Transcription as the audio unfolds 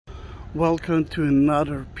Welcome to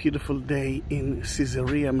another beautiful day in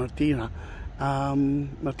Caesarea Maritima,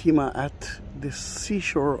 at the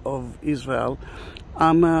seashore of Israel.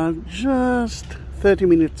 I'm just 30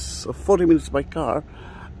 minutes or 40 minutes by car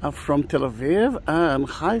from Tel Aviv, and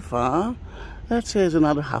Haifa, that says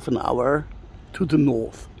another half an hour to the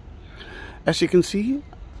north. As you can see,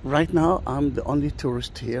 right now I'm the only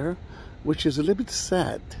tourist here, which is a little bit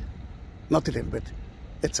sad. Not a little bit,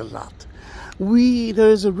 it's a lot.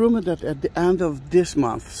 There is a rumor that at the end of this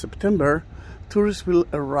month, September, tourists will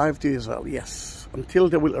arrive to Israel. Yes, until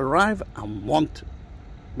they will arrive, I won't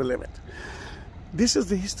believe it. This is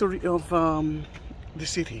the history of the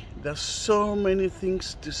city. There's so many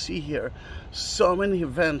things to see here. So many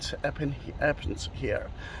events happens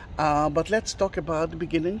here. But let's talk about the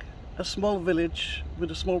beginning. A small village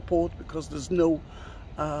with a small port, because there's no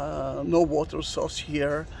water source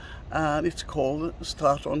here. And it's called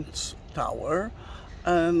Straton's Tower,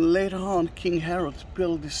 and later on King Herod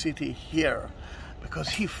built the city here because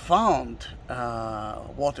he found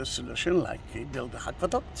water solution, like he built the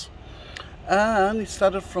aqueducts, and it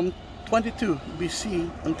started from 22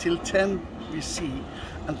 BC until 10 BC,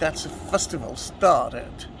 and that's the festival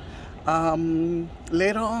started.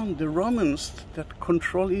 Later on, the Romans that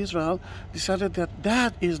control Israel decided that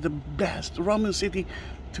that is the best Roman city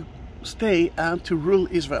to stay and to rule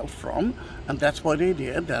Israel from, and that's what they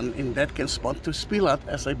did. And in that case, Pontius Pilate,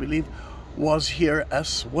 as I believe, was here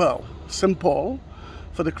as well. St. Paul,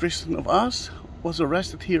 for the Christian of us, was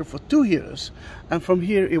arrested here for 2 years, and from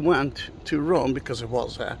here he went to Rome because he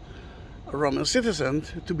was a Roman citizen,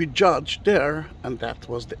 to be judged there, and that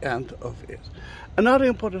was the end of it. Another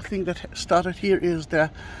important thing that started here is the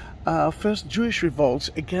first Jewish revolts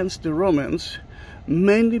against the Romans,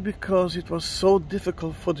 mainly because it was so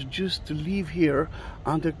difficult for the Jews to live here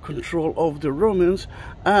under control of the Romans.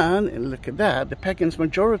 And look at that, the pagans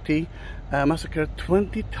majority massacred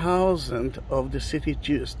 20,000 of the city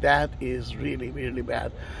Jews. That is really, really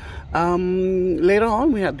bad. Later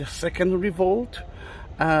on, we had the second revolt.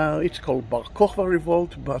 It's called Bar Kokhba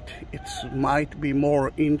revolt, but it might be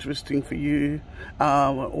more interesting for you,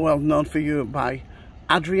 well known for you by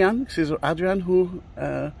Caesar Adrian, who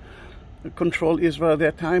controlled Israel at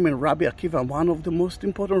that time, and Rabbi Akiva, one of the most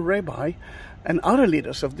important rabbi, and other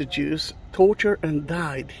leaders of the Jews, tortured and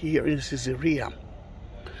died here in Caesarea.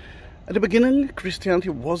 At the beginning, Christianity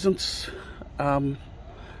wasn't a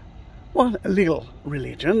legal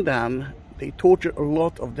religion. Then they tortured a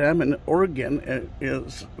lot of them, and Origen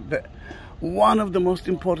is one of the most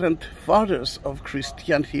important fathers of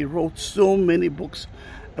Christianity. He wrote so many books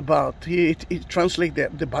about it. He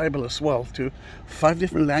translated the Bible as well to 5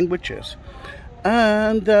 different languages,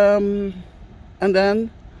 and then the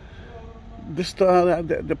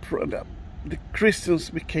Christians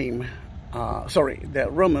became the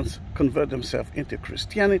Romans converted themselves into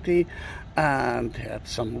Christianity, and had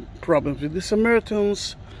some problems with the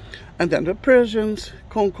Samaritans, and then the Persians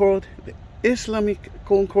conquered, the Islamic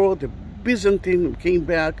conquered, the Byzantine came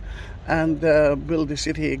back and built the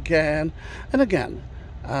city again and again.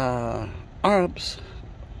 Arabs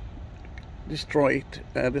destroyed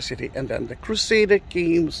the city, and then the Crusader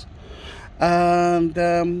came, and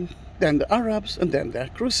then the Arabs, and then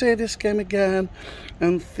the Crusaders came again.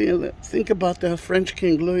 And think about the French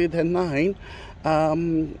King Louis IX,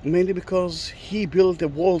 mainly because he built the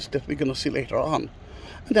walls that we're going to see later on.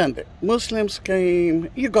 And then the Muslims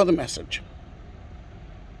came. You got the message.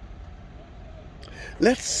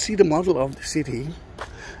 Let's see the model of the city.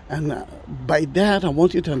 And by that, I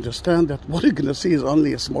want you to understand that what you're going to see is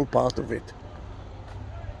only a small part of it.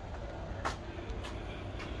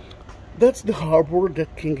 That's the harbor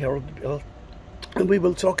that King Herod built, and we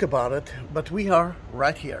will talk about it, but we are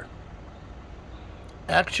right here.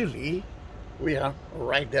 Actually, we are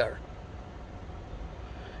right there.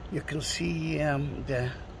 You can see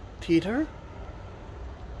the theater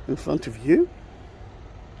in front of you,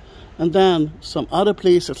 and then some other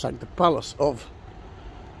places like the palace of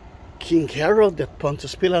King Herod, that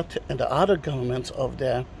Pontius Pilate and the other governments of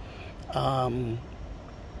the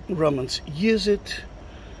Romans use it.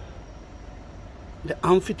 The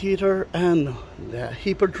amphitheater and the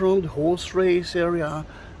hippodrome, the horse race area,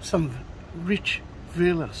 some rich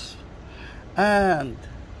villas, and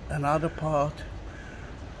another part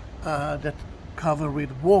that covered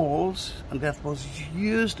with walls, and that was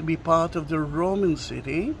used to be part of the Roman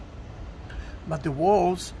city. But the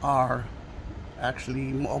walls are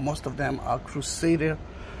actually, most of them are Crusader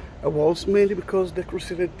walls, mainly because the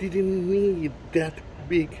Crusader didn't need that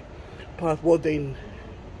big part. What they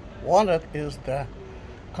wanted is the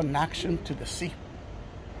connection to the sea.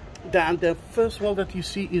 Then the first wall that you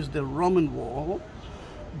see is the Roman wall,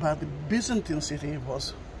 but the Byzantine city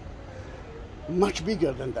was much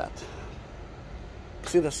bigger than that.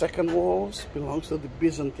 See, the second walls belongs to the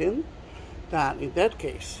Byzantine. That in that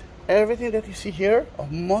case, everything that you see here, or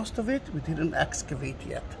most of it, we didn't excavate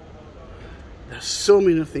yet. There's so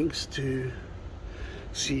many things to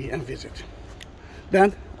see and visit.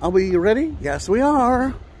 Then, are we ready? Yes, we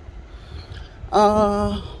are.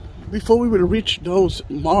 Before we will reach those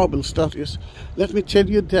marble statues, let me tell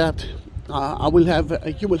you that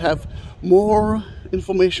you will have more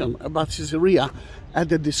information about Caesarea at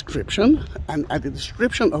the description, and at the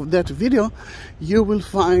description of that video you will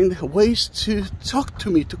find ways to talk to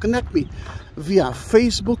me, to connect me via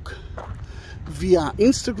Facebook, via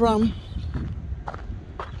Instagram.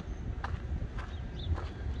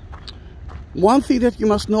 One thing that you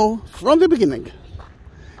must know from the beginning: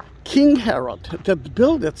 King Herod, that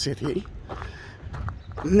built that city,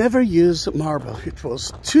 never used marble. It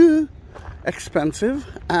was too expensive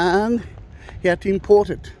and he had to import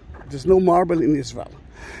it. There's no marble in Israel.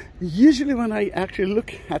 Usually when I actually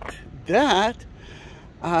look at that,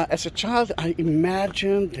 as a child, I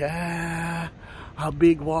imagined how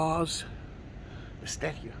big was the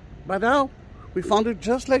statue. But now we found it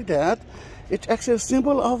just like that. It's actually a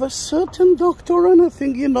symbol of a certain doctor, and I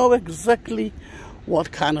think you know exactly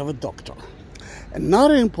what kind of a doctor.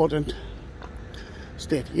 Another important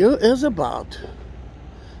statue is about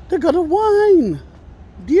the god of wine,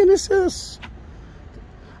 Dionysus.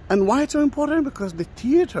 And why it's so important? Because the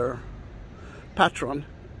theater patron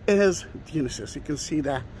is Dionysus. You can see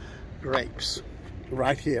the grapes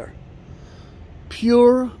right here.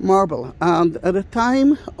 Pure marble. And at the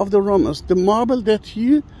time of the Romans, the marble that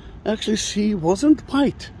you actually see wasn't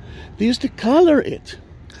white. They used to color it.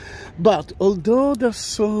 But although there's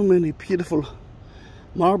so many beautiful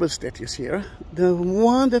marble statues here, the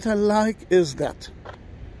one that I like is that.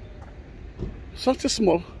 Such a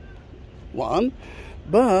small one,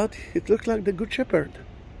 but it looks like the Good Shepherd.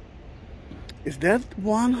 Is that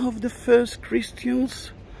one of the first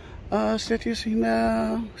Christians statues in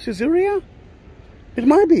Caesarea? It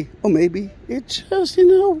might be, or maybe it's just, you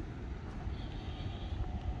know,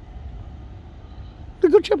 the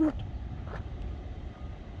Good Shepherd.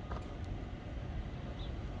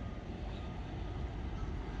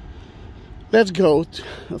 Let's go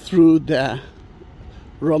through the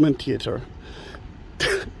Roman theater.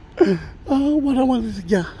 Oh, what I wanted to,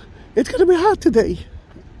 yeah, it's gonna be hot today.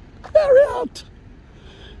 Very hot.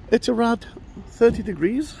 It's around 30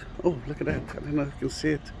 degrees. Oh, look at that. I don't know if you can see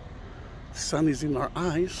it. The sun is in our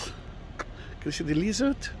eyes. Can you see the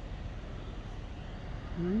lizard?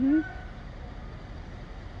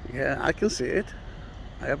 Yeah, I can see it.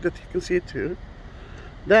 I hope that you can see it too.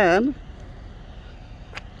 Then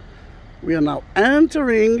we are now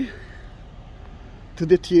entering to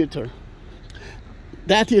the theater.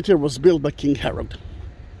 That theater was built by King Herod.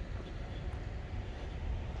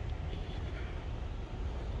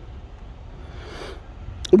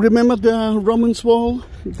 Remember the Romans wall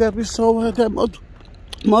that we saw at the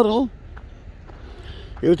model?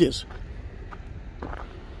 Here it is.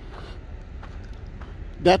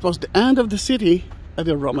 That was the end of the city at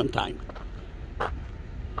the Roman time.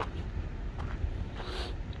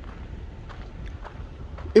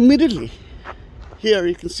 Immediately, here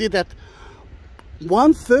you can see that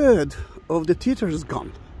 1/3 of the theater is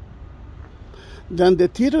gone. Then the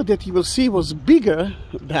theater that you will see was bigger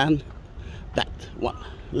than that one.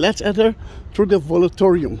 Let's enter through the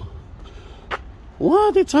volatorium.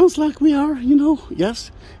 What? It sounds like we are, you know,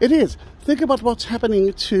 yes, it is. Think about what's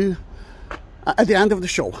happening to at the end of the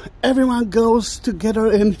show. Everyone goes together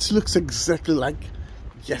and it looks exactly like,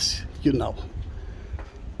 yes, you know.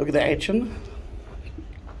 Look at the ancient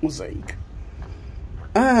mosaic.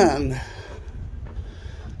 And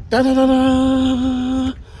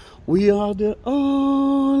da-da-da-da, we are the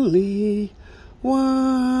only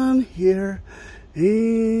one here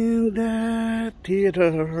in that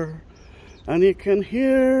theater, and you can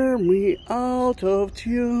hear me out of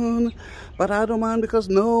tune, but I don't mind because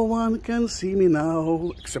no one can see me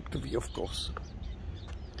now, except you, of course.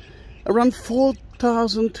 Around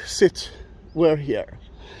 4,000 seats were here.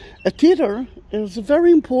 A theater is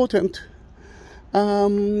very important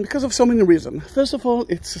because of so many reasons. First of all,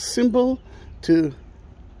 it's a symbol to,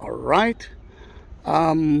 all right,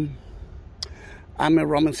 I'm a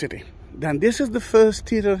Roman city. Then this is the first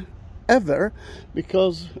theater ever,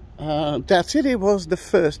 because that city was the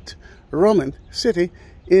first Roman city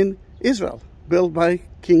in Israel, built by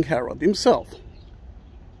King Herod himself.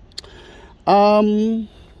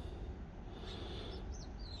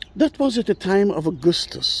 That was at the time of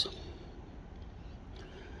Augustus.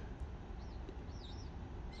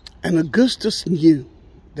 And Augustus knew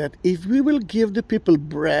that if we will give the people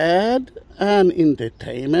bread and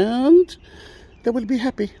entertainment, they will be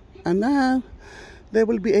happy. And now they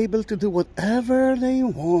will be able to do whatever they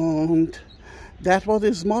want. That was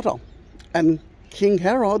his motto. And King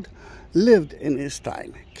Herod lived in his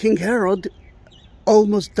time. King Herod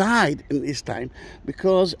almost died in his time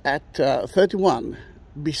because at 31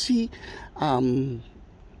 BC,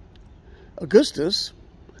 Augustus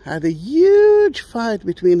had a huge fight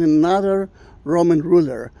between another Roman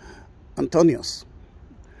ruler, Antonius.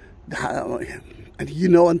 And you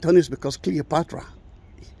know Antonius because Cleopatra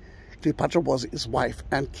was his wife,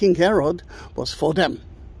 and King Herod was for them.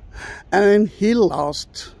 And he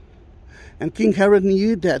lost. And King Herod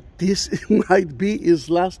knew that this might be his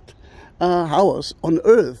last hours on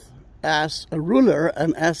earth as a ruler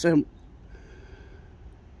and as a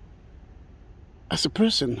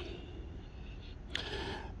person.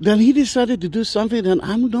 Then he decided to do something, and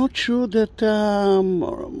I'm not sure that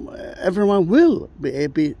everyone will be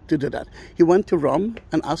able to do that. He went to Rome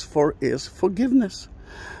and asked for his forgiveness.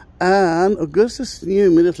 And Augustus knew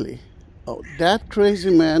immediately, oh, that crazy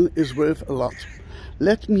man is worth a lot.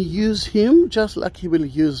 Let me use him just like he will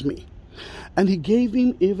use me. And he gave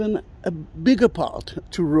him even a bigger part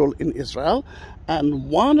to rule in Israel. And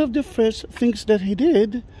one of the first things that he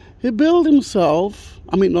did, he built himself,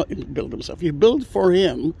 he built for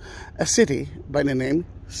him a city by the name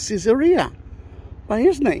Caesarea, by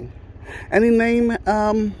his name. And he named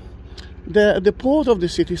the port of the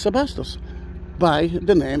city Sebastos by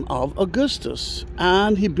the name of Augustus.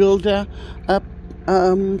 And he built a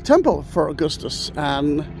temple for Augustus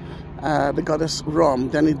and the goddess Rome.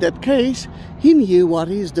 Then in that case, he knew what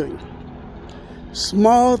he's doing.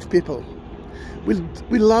 Smart people.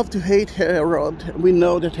 We love to hate Herod. We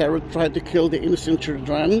know that Herod tried to kill the innocent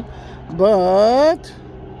children, but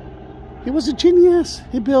he was a genius.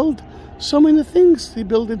 He built so many things. He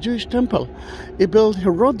built a Jewish temple. He built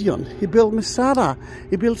Herodion. He built Masada.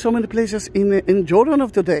 He built so many places in Jordan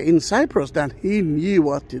of today, in Cyprus, that he knew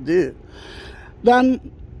what to do. Then,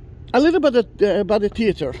 a little bit about the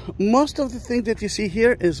theater. Most of the things that you see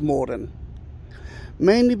here is modern.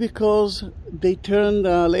 Mainly because they turned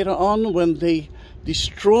later on, when they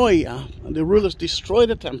destroy, the rulers destroy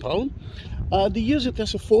the temple, they use it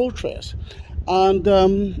as a fortress. And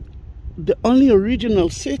the only original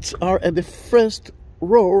seats are at the first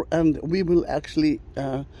row, and we will actually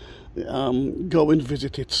go and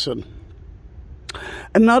visit it soon.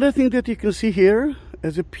 Another thing that you can see here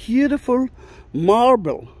is a beautiful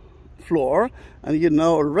marble floor, and you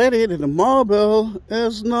know already that the marble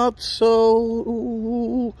is not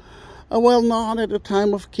so well known at the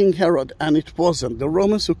time of King Herod, and it wasn't. The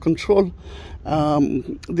Romans who controlled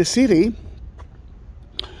the city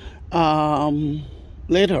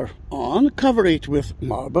later on covered it with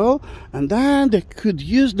marble, and then they could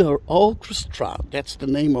use their orchestra, that's the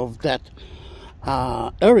name of that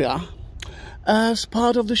area, as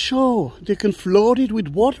part of the show. They can float it with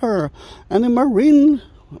water and a marine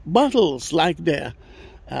bottles like the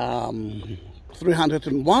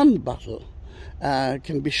 301 bottle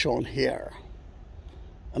can be shown here.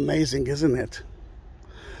 Amazing, isn't it?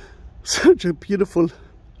 Such a beautiful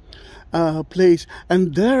place.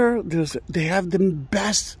 And they have the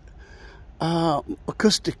best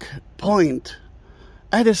acoustic point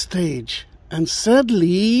at a stage. And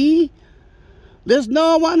sadly, there's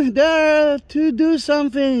no one there to do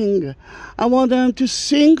something. I want them to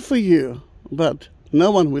sing for you, but no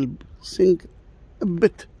one will sing a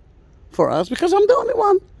bit for us because I'm the only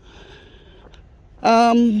one.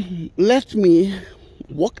 Let me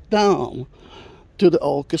walk down to the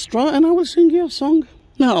orchestra and I will sing you a song.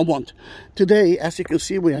 No, I won't. Today, as you can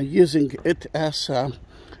see, we are using it as a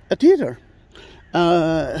theater,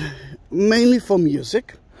 mainly for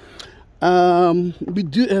music. We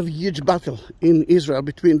do have a huge battle in Israel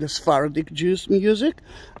between the Sephardic Jews music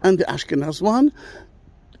and the Ashkenaz one.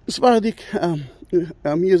 Sephardic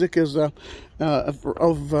music is of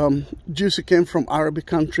Jews who came from Arabic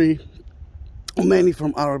country, many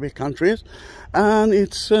from Arabic countries, and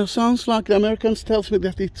it sounds like, the Americans tells me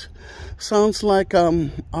that it sounds like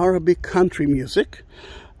Arabic country music.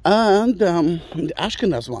 And the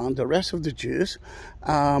Ashkenaz one, the rest of the Jews,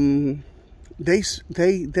 they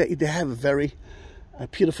have very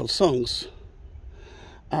beautiful songs.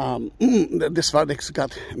 The Sephardics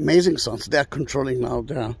got amazing songs. They are controlling now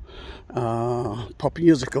the pop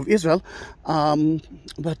music of Israel,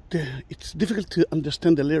 but it's difficult to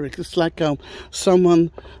understand the lyrics. It's like someone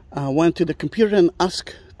went to the computer and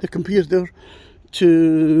asked the computer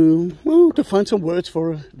to find some words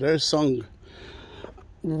for their song.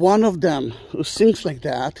 one of them who sings like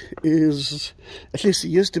that is, at least he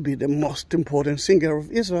used to be, the most important singer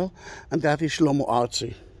of Israel, and that is Shlomo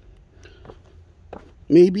Artzi.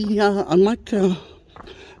 Maybe I might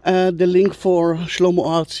add the link for Shlomo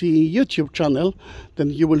Artzi YouTube channel,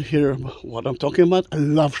 then you will hear what I'm talking about. I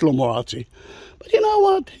love Shlomo Artzi. But you know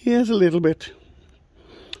what? He is a little bit,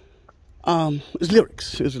 his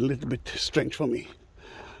lyrics is a little bit strange for me.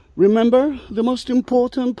 Remember, the most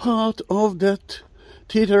important part of that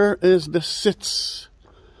theater is the seats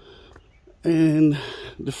in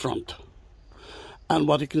the front. And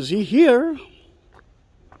what you can see here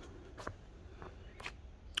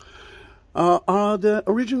are the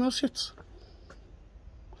original seats.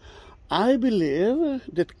 I believe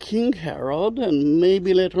that King Herod and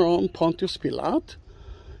maybe later on Pontius Pilate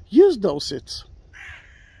used those seats.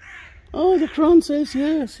 Oh, the crown says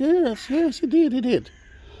yes, yes, yes, he did.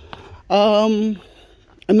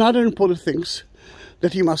 Another important thing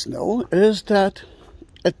that you must know is that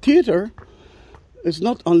a theater is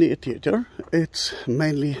not only a theater, it's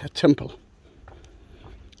mainly a temple.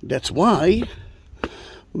 That's why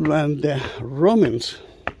when the Romans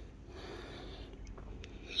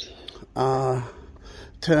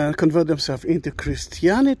convert themselves into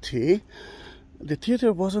Christianity, the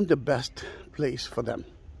theater wasn't the best place for them.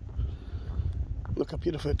 Look how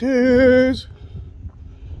beautiful it is.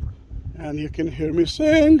 And you can hear me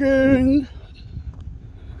singing.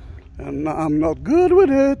 And I'm not good with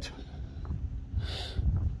it.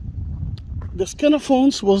 The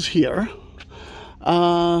Scanophones was here,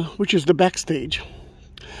 which is the backstage.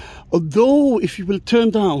 Although if you will turn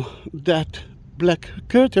down that black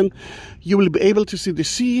curtain, you will be able to see the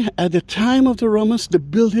sea. At the time of the Romans, they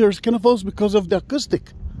built here Scanophones because of the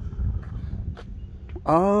acoustic.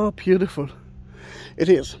 Oh, beautiful. It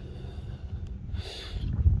is.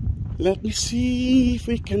 Let me see if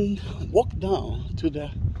we can walk down to the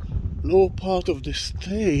lower part of the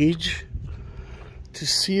stage to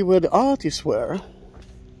see where the artists were.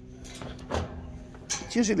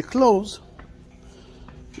 It's usually closed,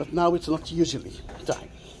 but now it's not usually time.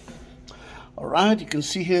 Alright, you can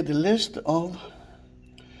see here the list of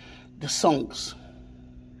the songs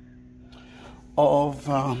of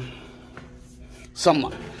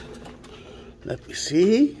someone. Let me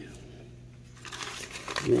see.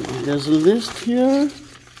 There's a list here.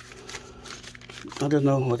 I don't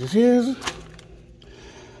know what it is,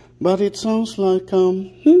 but it sounds like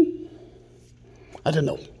I don't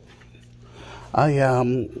know.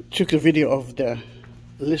 I took a video of the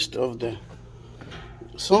list of the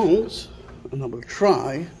songs, and I will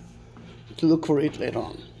try to look for it later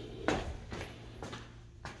on.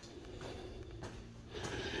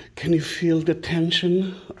 Can you feel the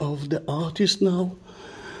tension of the artist now?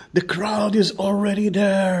 The crowd is already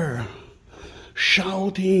there,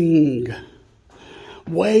 shouting,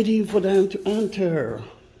 waiting for them to enter.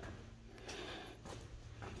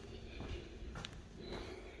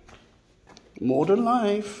 Modern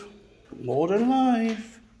life, modern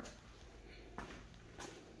life.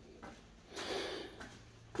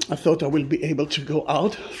 I thought I will be able to go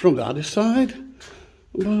out from the other side,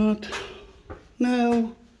 but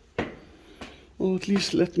no. Or at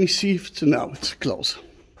least let me see if it's, now it's closed.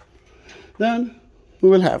 Then we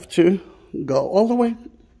will have to go all the way.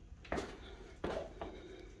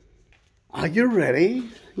 Are you ready?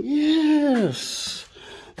 Yes.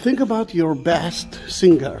 Think about your best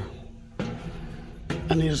singer.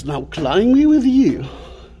 And he is now climbing with you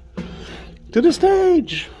to the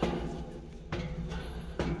stage.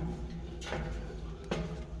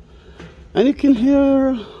 And you can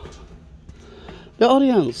hear the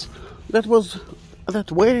audience that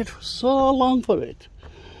waited so long for it.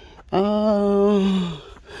 You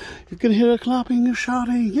can hear clapping and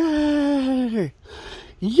shouting, yay!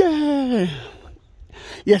 Yay!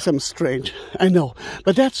 Yes, I'm strange, I know.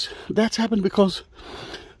 But that's happened because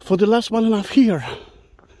for the last 1.5 years,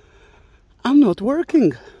 I'm not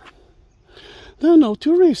working. There are no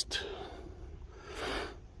tourists.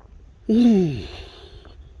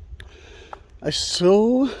 I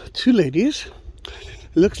saw 2 ladies.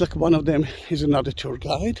 Looks like one of them is another tour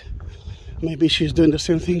guide. Maybe she's doing the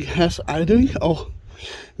same thing as I'm doing. Or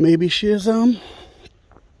maybe she is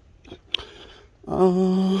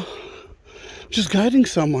just guiding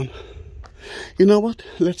someone. You know what?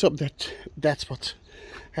 Let's hope that's what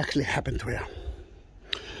actually happened to her.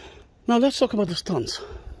 Now let's talk about the stunts.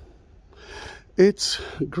 It's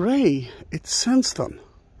grey, it's sandstone.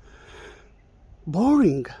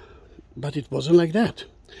 Boring, but it wasn't like that.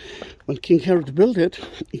 When King Herod built it,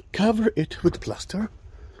 he covered it with plaster.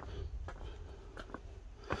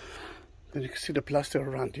 Then you can see the plaster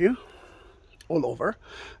around you, all over,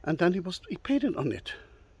 and then he painted on it.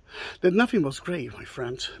 that nothing was grey, my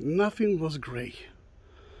friends. Nothing was grey.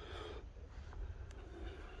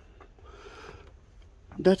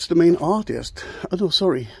 That's the main artist. Oh no,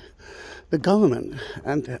 sorry. The government.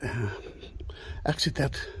 And actually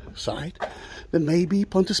that side, then maybe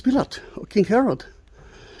Pontius Pilate or King Herod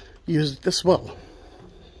used it as well.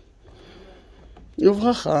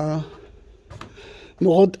 וברכה,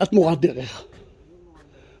 את מורת דרך.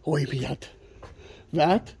 רואים מיד.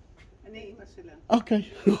 ואת? אני אימא שלה. אוקיי,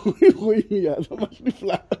 רואים מיד, ממש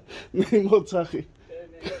נפלא. נעים מאוד, צחי.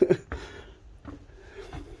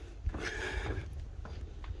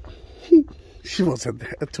 She was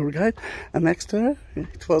a tour guide, and next to her,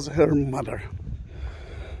 it was her mother.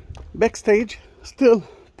 Backstage, still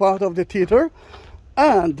part of the theater,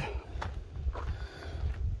 and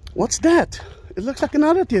what's that? It looks like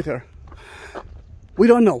another theater. We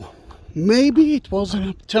don't know. Maybe it was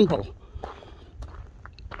a temple.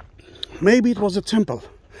 Maybe it was a temple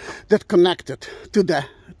that connected to the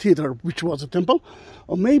theater, which was a temple.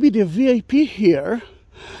 Or maybe the VIP here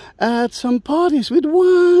had some parties with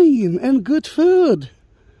wine and good food.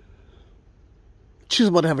 Choose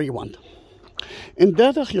whatever you want. In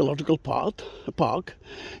that archaeological park,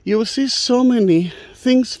 you will see so many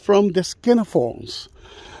things from the Skinophones.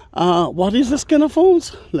 What is the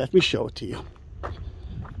Skinophones? Let me show it to you.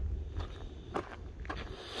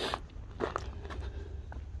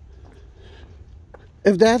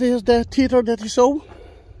 If that is the theater that you saw,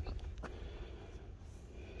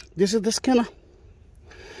 this is the Skena,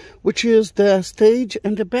 which is the stage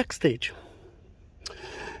and the backstage.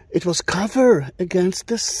 It was covered against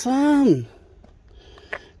the sun.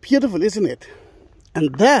 Beautiful, isn't it?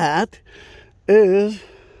 And that is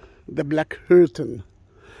the black curtain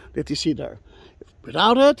that you see there.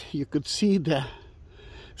 Without it, you could see the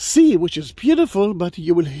sea, which is beautiful, but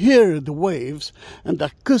you will hear the waves, and the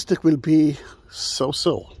acoustic will be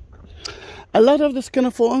so-so. A lot of the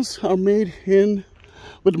Skinophones are made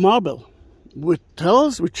with marble, which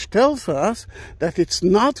tells us that it's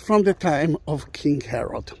not from the time of King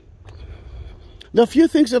Herod. There are a few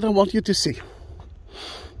things that I want you to see.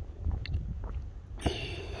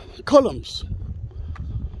 Columns.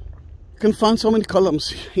 You can find so many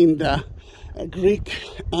columns in the Greek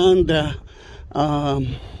and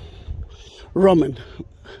Roman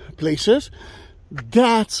places.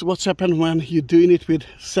 That's what's happened when you're doing it with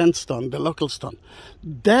sandstone, the local stone.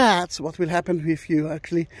 That's what will happen if you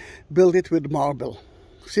actually build it with marble.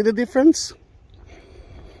 See the difference?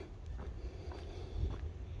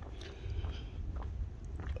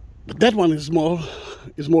 But that one is more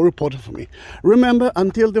important for me. Remember,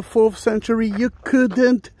 until the 4th century, you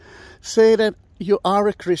couldn't say that you are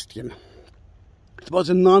a Christian. It was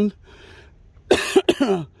a non-legal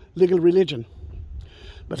religion.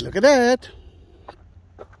 But look at that.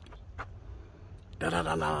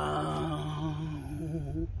 Da-da-da-da.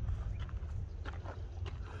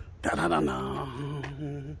 Da-da-da-da.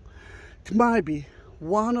 It might be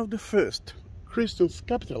one of the first Christian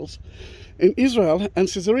capitals in Israel and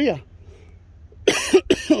Caesarea.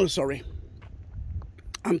 Oh, sorry.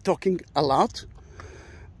 I'm talking a lot.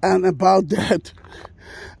 And about that,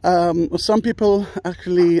 some people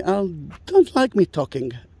actually don't like me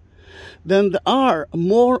talking. Then there are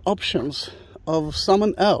more options of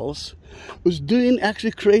someone else who's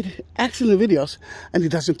create excellent videos, and he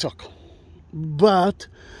doesn't talk. But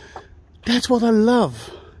that's what I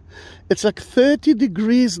love. It's like 30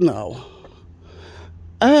 degrees now.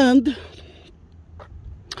 And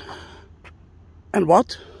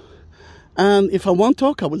what? And if I won't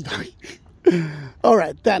talk, I will die. All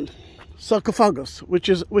right, then sarcophagus,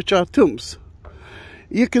 which are tombs.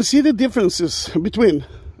 You can see the differences between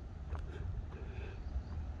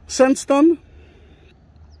sandstone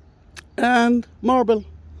and marble.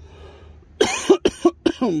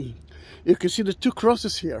 You can see the two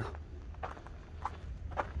crosses here,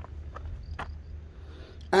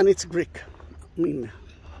 and it's Greek.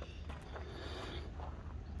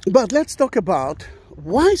 But let's talk about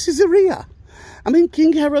why Caesarea.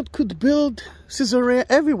 King Herod could build Caesarea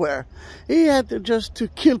everywhere. He had just to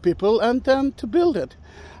kill people and then to build it.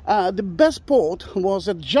 The best port was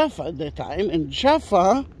at Jaffa at that time, and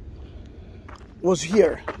Jaffa was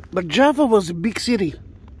here. But Jaffa was a big city.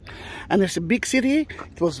 And as a big city,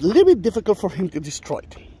 it was a little bit difficult for him to destroy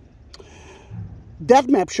it. That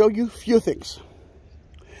map shows you a few things.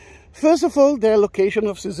 First of all, the location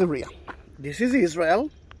of Caesarea. This is Israel.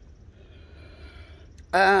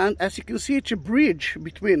 And as you can see, it's a bridge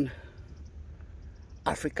between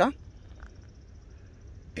Africa,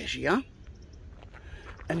 Asia,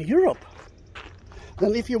 and Europe.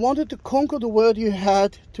 Then if you wanted to conquer the world, you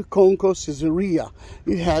had to conquer Caesarea.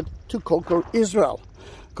 You had to conquer Israel.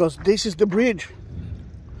 because this is the bridge.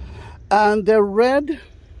 And the red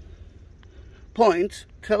point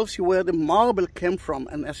tells you where the marble came from.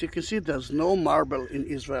 And as you can see, there's no marble in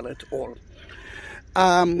Israel at all.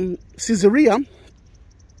 Caesarea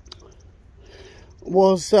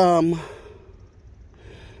was, for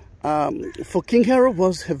King Herod,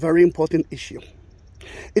 was a very important issue.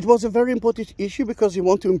 It was a very important issue because he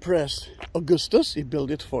wanted to impress Augustus. He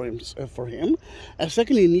built it for him. And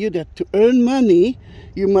secondly, he knew that to earn money,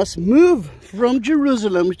 you must move from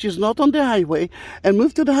Jerusalem, which is not on the highway, and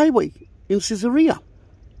move to the highway in Caesarea.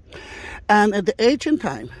 And at the ancient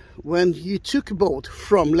time, when you took a boat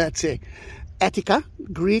from, let's say, Attica,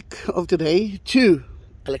 Greek of today, to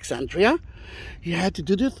Alexandria, you had to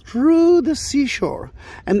do it through the seashore.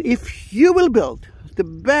 And if you will build the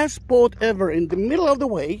best boat ever in the middle of the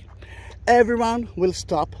way, everyone will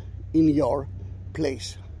stop in your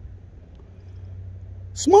place.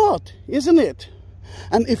 Smart, isn't it?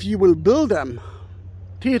 And if you will build them,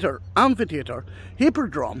 theater, amphitheater,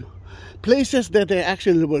 hippodrome, places that they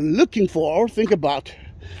actually were looking for, think about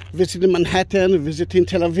visiting Manhattan, visiting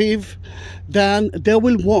Tel Aviv, then they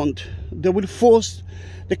will force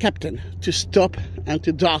the captain to stop and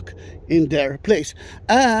to dock in their place.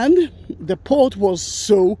 And the port was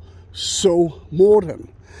so modern.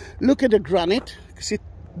 Look at the granite, you see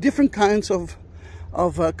different kinds of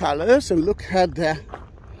colors, and look at the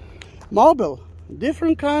marble,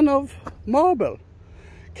 different kind of marble.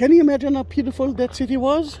 Can you imagine how beautiful that city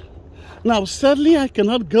was? Now sadly I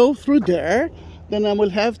cannot go through there, then I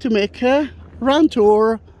will have to make a run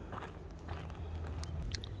tour.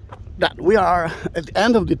 That we are at the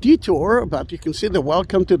end of the detour, but you can see the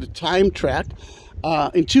welcome to the time track.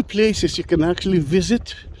 In two places you can actually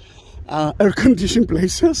visit air-conditioned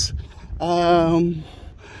places, and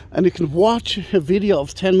you can watch a video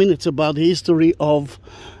of 10 minutes about the history of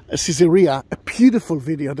Caesarea, a beautiful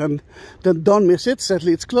video. Then don't miss it.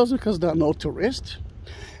 Sadly it's closed because there are no tourists.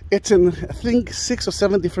 It's in, I think, 6 or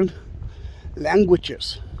 7 different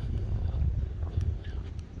languages.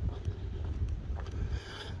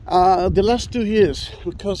 The last 2 years,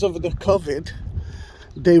 because of the COVID,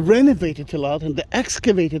 they renovated a lot and they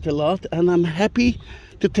excavated a lot, and I'm happy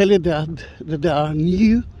to tell you that there are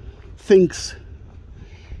new things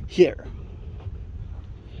here.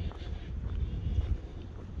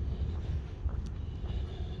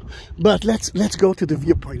 But let's go to the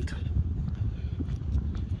viewpoint.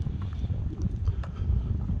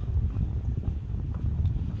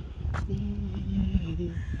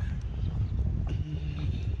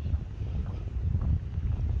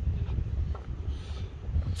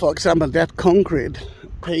 For example, that concrete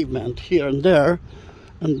pavement here and there,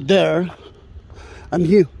 are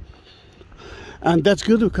new. And that's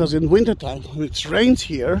good because in wintertime, when it rains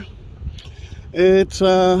here, it's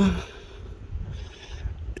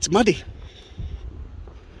muddy.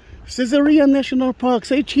 Caesarea National Park,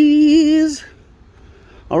 say cheese.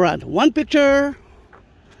 All right, one picture,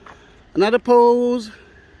 another pose.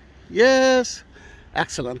 Yes,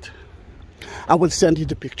 excellent. I will send you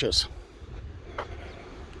the pictures.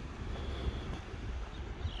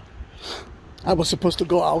 I was supposed to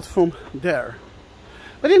go out from there,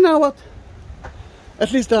 but you know what?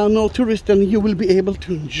 At least there are no tourists and you will be able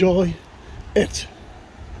to enjoy it.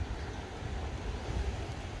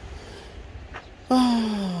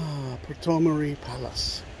 Ah, Portomari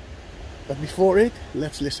Palace. But before it,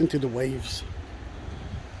 let's listen to the waves.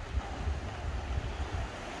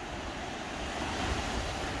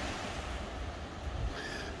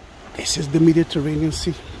 This is the Mediterranean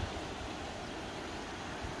Sea.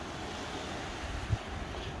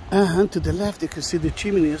 And to the left you can see the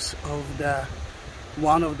chimneys of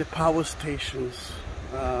one of the power stations,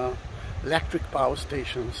 electric power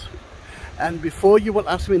stations. And before you will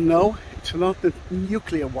ask me, no, it's not the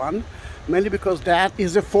nuclear one, mainly because that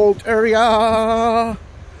is a fault area,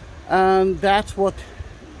 and that's what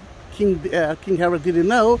King Herod didn't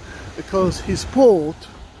know, because his port,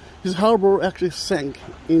 his harbor actually sank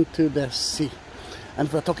into the sea. And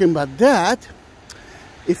if we're talking about that,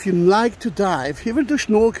 if you like to dive, even to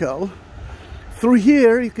snorkel, through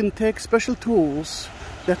here you can take special tools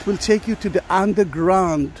that will take you to the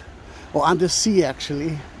underground, or undersea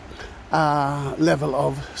actually, level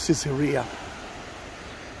of Caesarea.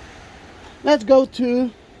 Let's go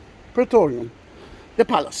to Praetorium, the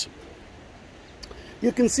palace.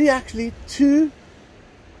 You can see actually 2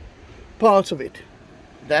 parts of it.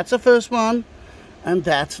 That's the first one, and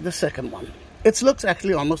that's the second one. It looks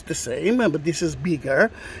actually almost the same, but this is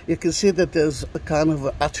bigger. You can see that there's a kind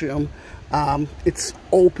of atrium. It's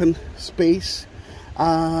open space,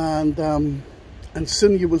 and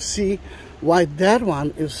soon you will see why that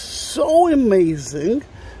one is so amazing.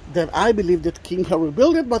 that I believe that King Herod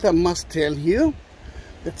built it, but I must tell you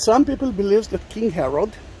that some people believe that King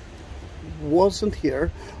Herod wasn't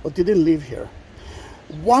here or didn't live here.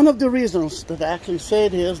 One of the reasons that I actually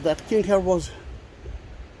said is that King Herod was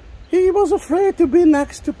afraid to be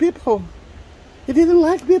next to people. He didn't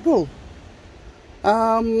like people.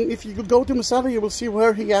 If you go to Masada, you will see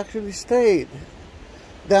where he actually stayed.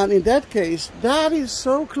 Then in that case, that is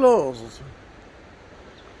so close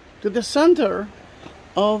to the center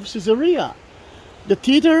of Caesarea. The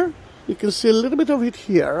theater, you can see a little bit of it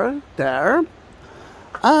here, there,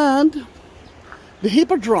 and the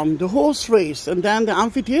hippodrome, the horse race, and then the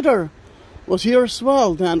amphitheater was here as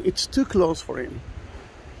well. Then it's too close for him.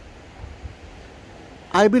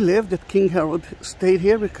 I believe that King Herod stayed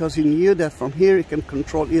here because he knew that from here he can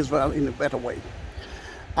control Israel in a better way.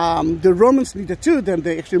 The Romans needed to, then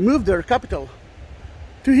they actually moved their capital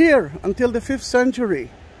to here until the 5th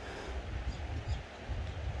century.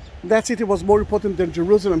 That city was more important than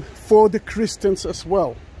Jerusalem for the Christians as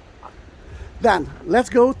well. Then let's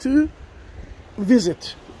go to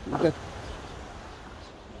visit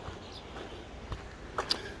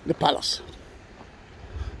the palace.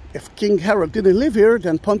 If King Herod didn't live here,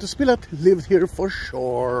 then Pontius Pilate lived here for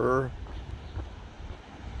sure.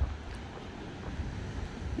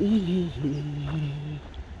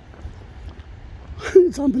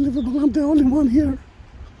 It's unbelievable, I'm the only one here.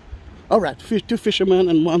 Alright, 2 fishermen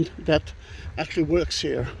and one that actually works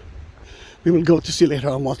here. We will go to see later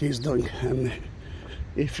on what he's doing. And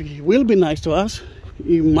if he will be nice to us,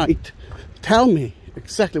 he might tell me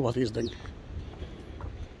exactly what he's doing.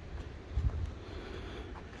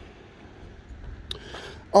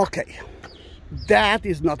 Okay, that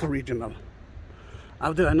is not original.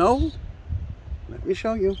 How do I know? Let me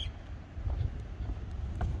show you.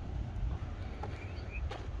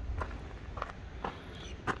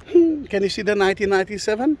 Can you see the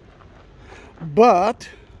 1997? But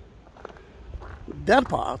that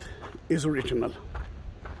part is original.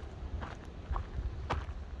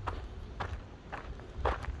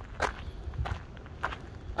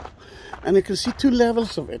 And you can see 2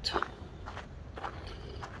 levels of it.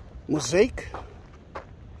 Mosaic,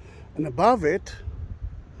 and above it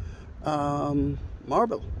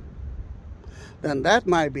marble. Then that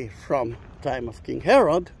might be from time of King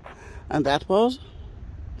Herod, and that was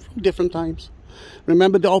from different times.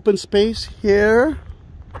 Remember the open space here,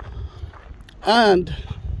 and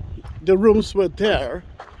the rooms were there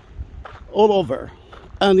all over,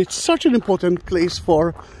 and it's such an important place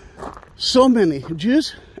for so many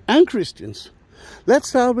Jews and Christians. Let's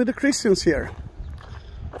start with the Christians here.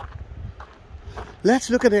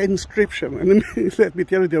 Let's look at the inscription, and let me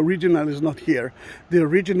tell you, the original is not here. The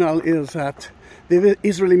original is at the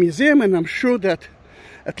Israeli Museum, and I'm sure that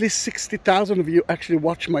at least 60,000 of you actually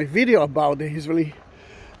watched my video about the Israeli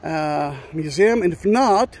Museum, and if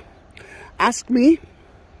not, ask me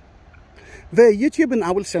via YouTube and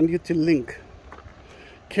I will send you the link.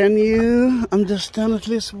 Can you understand at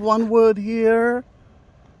least one word here?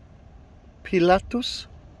 Pilatus?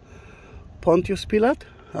 Pontius Pilate?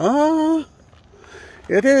 Ah!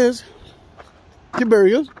 It is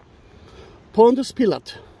Tiberius, Pontius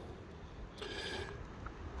Pilate.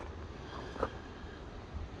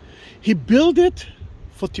 He built it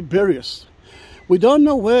for Tiberius. We don't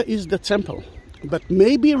know where is the temple, but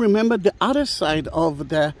maybe remember the other side of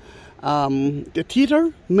the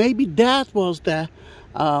theater. Maybe that was the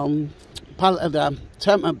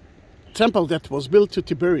temple that was built to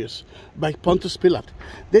Tiberius by Pontius Pilate.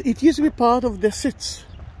 It used to be part of the seats.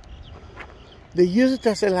 They used it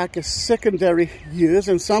as like a secondary use,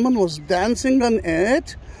 and someone was dancing on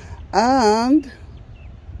it, and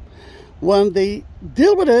when they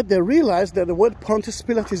deal with it, they realized that the word Pontius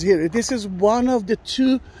Pilate is here. This is one of the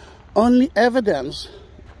 2 only evidence,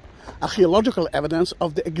 archaeological evidence,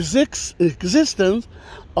 of the existence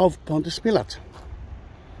of Pontius Pilate.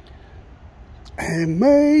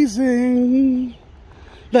 Amazing!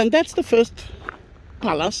 Then that's the first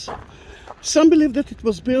palace. Some believe that it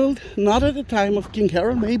was built not at the time of King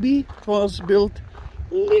Herod, maybe it was built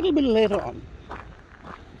a little bit later on.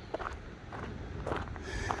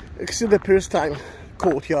 You can see the peristyle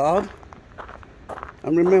courtyard,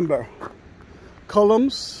 and remember,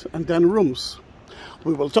 columns and then rooms.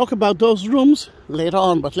 We will talk about those rooms later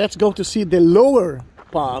on, but let's go to see the lower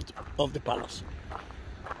part of the palace.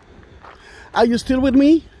 Are you still with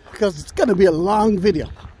me? Because it's going to be a long video.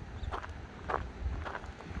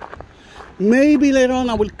 Maybe later on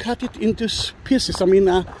I will cut it into pieces. I mean,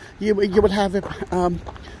 you will have a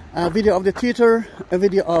video of the theater, a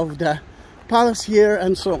video of the palace here,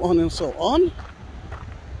 and so on and so on.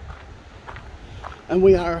 And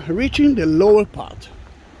we are reaching the lower part.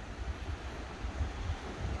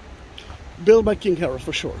 built by King Herod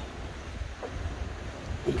for sure.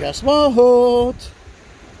 And guess what?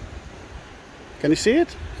 Can you see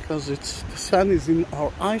it? Because the sun is in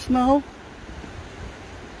our eyes now.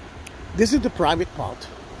 This is the private part.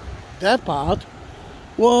 That part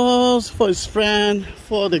was for his friend,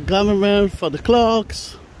 for the government, for the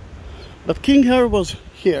clocks. But King Herod was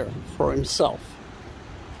here for himself.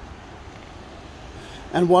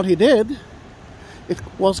 And what he did, it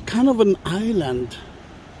was kind of an island,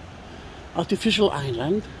 artificial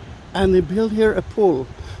island, and he built here a pool.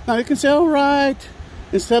 Now you can say, all right,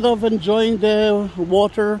 instead of enjoying the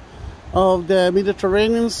water of the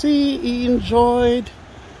Mediterranean Sea, he enjoyed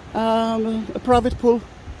a private pool.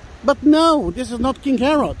 But no, this is not King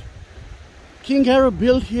Herod. King Herod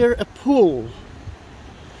built here a pool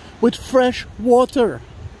with fresh water,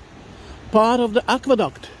 part of the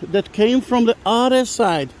aqueduct that came from the other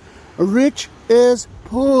side. Rich is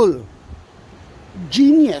pool.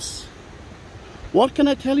 Genius. What can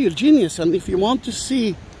I tell you? Genius. And if you want to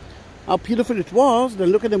see how beautiful it was, then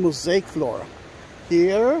look at the mosaic floor.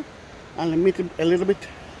 Here and a little bit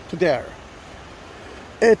to there.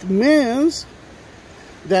 It means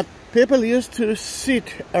that people used to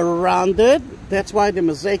sit around it. That's why the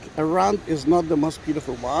mosaic around is not the most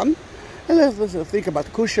beautiful one. And let's think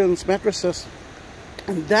about cushions, mattresses.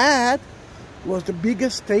 And that was the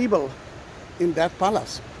biggest table in that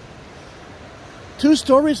palace. 2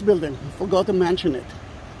 stories building, forgot to mention it.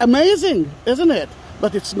 Amazing, isn't it?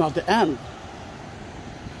 But it's not the end.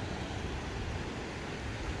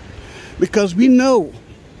 Because we know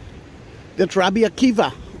that Rabbi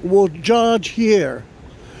Akiva was judge here.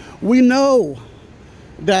 We know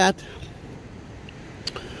that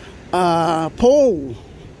Paul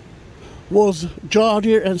was judged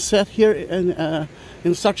here and sat here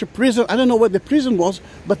in such a prison. I don't know what the prison was,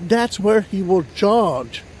 but that's where he was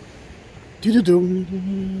judged.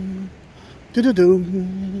 Do-do-doom,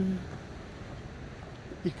 do-do-doom.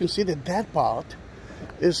 You can see that that part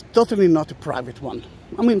is totally not a private one.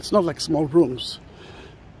 I mean, it's not like small rooms.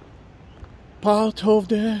 Part of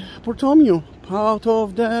the Portomio, part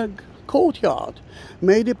of the courtyard.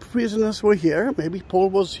 Maybe the prisoners were here. Maybe Paul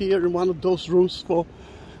was here in one of those rooms for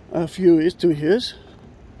a few years, 2 years.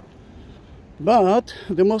 But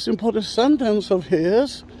the most important sentence of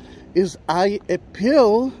his is, I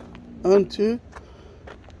appeal unto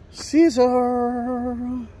Caesar,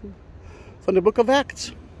 from the book of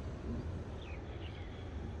Acts.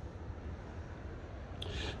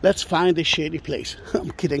 Let's find a shady place. I'm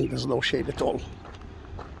kidding, there's no shade at all.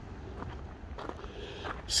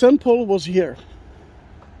 St. Paul was here,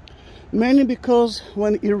 mainly because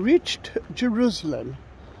when he reached Jerusalem,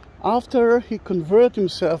 after he converted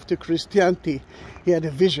himself to Christianity, he had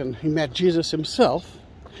a vision. He met Jesus himself.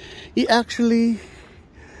 He actually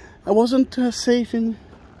wasn't safe in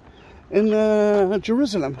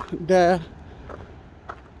Jerusalem. The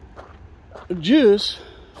Jews,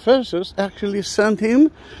 Pharisee, actually sent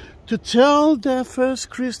him to tell the first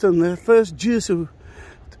Christian, the first Jews who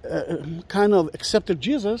kind of accepted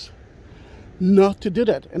Jesus, not to do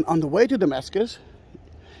that. And on the way to Damascus,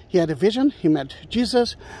 he had a vision, he met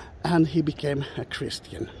Jesus, and he became a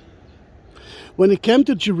Christian. When he came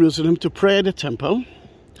to Jerusalem to pray at the temple,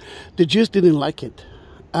 the Jews didn't like it.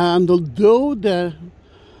 And although the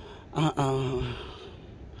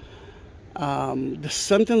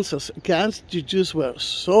sentences against the Jews were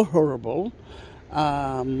so horrible,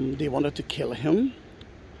 they wanted to kill him.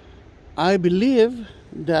 I believe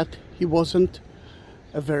that he wasn't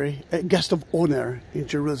a guest of honor in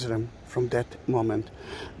Jerusalem from that moment.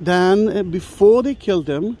 Then, before they killed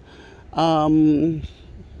him,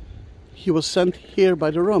 he was sent here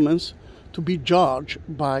by the Romans to be judged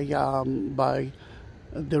by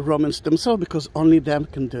the Romans themselves, because only them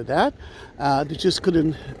can do that. The Jews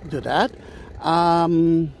couldn't do that.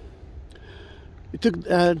 It took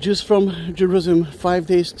Jews from Jerusalem 5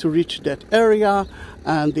 days to reach that area,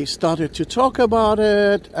 and they started to talk about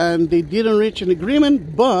it, and they didn't reach an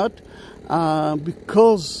agreement, but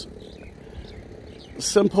because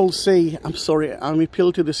St. Paul say, I'm sorry, I'm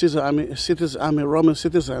appeal to the Caesar, I'm a citizen, I'm a Roman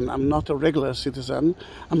citizen, I'm not a regular citizen,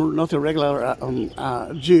 I'm not a regular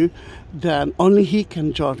Jew, then only he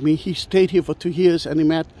can judge me. He stayed here for 2 years, and he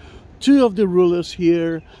met 2 of the rulers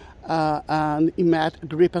here, and he met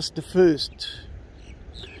Agrippa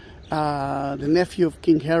I, the nephew of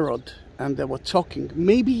King Herod, and they were talking,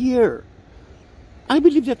 maybe here. I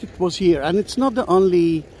believe that it was here, and it's not the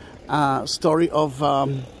only story of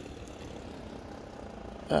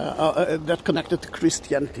that connected to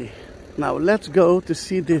Christianity. Now let's go to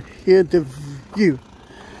see here the view.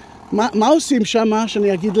 מה עושים שמה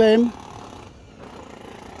שאני אגיד להם?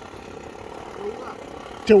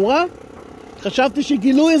 תאורה? חשבתי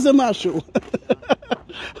שגילו איזה משהו.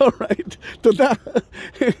 All right, תודה.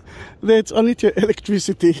 That's only to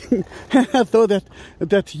electricity. I thought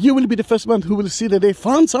that you will be the first one who will see that they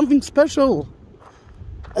found something special.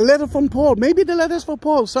 A letter from Paul. Maybe the letters for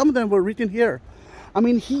Paul. Some of them were written here. I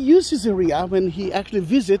mean, he used Caesarea when he actually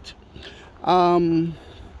visited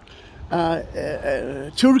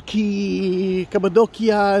Turkey,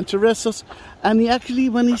 Cappadocia, and Teresos. And he actually,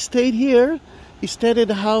 when he stayed here, he stayed at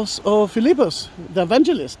the house of Philippus, the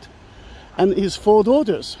evangelist, and his 4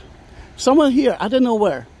 daughters. Somewhere here, I don't know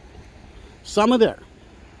where. Some are there.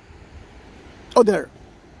 Oh, there.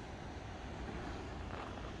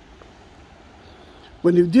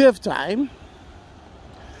 When you do have time,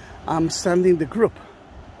 I'm sending the group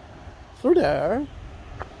through there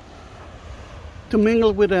to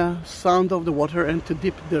mingle with the sound of the water and to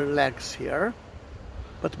dip their legs here.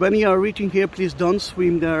 But when you are reaching here, please don't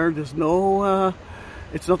swim there. There's no,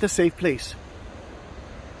 it's not a safe place.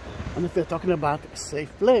 And if we're talking about a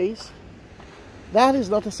safe place, that is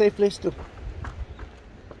not a safe place too.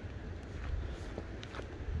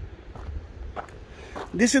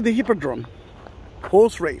 This is the hippodrome,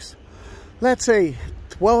 horse race. Let's say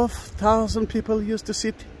 12,000 people used to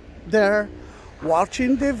sit there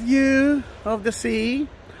watching the view of the sea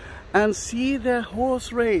and see the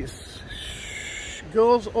horse race.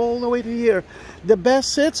 Goes all the way to here. The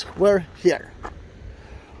best seats were here.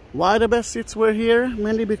 Why the best seats were here?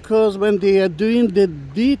 Mainly because when they are doing the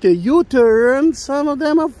U-turn, some of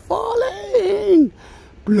them are falling.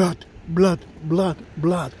 Blood, blood, blood,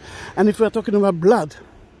 blood. And if we're talking about blood,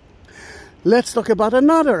 let's talk about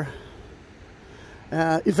another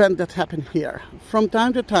event that happened here. From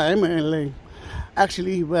time to time,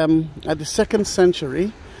 actually at the 2nd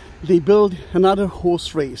century, they built another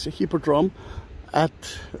horse race, a hippodrome,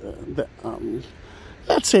 at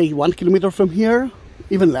let's say 1 kilometer from here,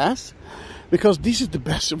 even less, because this is the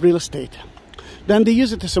best real estate. Then they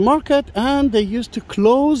use it as a market, and they used to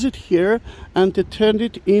close it here and to turn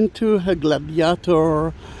it into a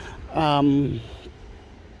gladiator and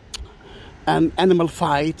animal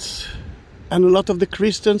fights. And a lot of the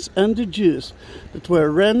Christians and the Jews that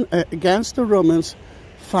were ran against the Romans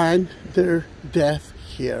find their death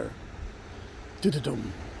here. To the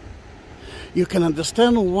doom. You can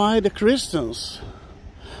understand why the Christians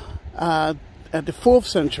at the 4th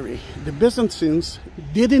century, the Byzantines,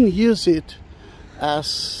 didn't use it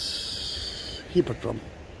as hippodrome,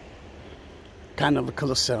 kind of a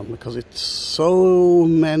Colosseum, because it's so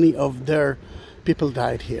many of their people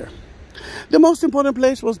died here. The most important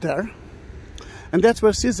place was there, and that's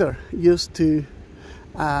where Caesar used to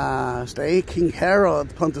stay, King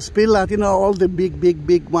Herod, Pontius Pilate, you know, all the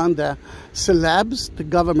big one, the celebs, the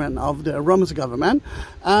government of the Roman government.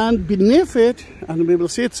 And beneath it, and we will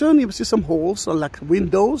see it soon, you will see some holes, or like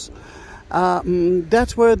windows.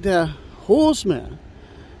 That's where the horsemen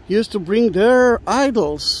used to bring their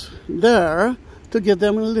idols there to give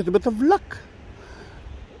them a little bit of luck.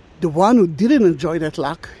 The one who didn't enjoy that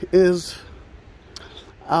luck is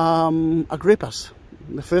Agrippas,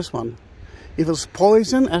 the first one. It was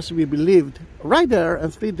poison, as we believed, right there,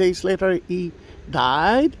 and 3 days later he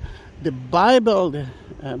died. The Bible, the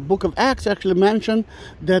book of Acts, actually mentioned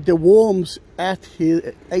that the worms ate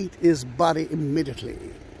his body immediately.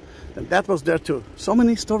 And that was there too. So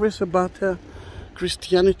many stories about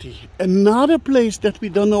Christianity. Another place that we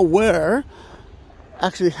don't know where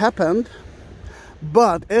actually happened,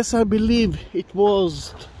 but as I believe it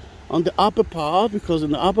was on the upper part, because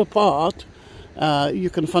in the upper part you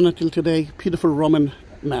can find until today beautiful Roman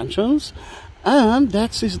mansions, and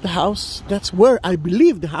that is the house, that's where I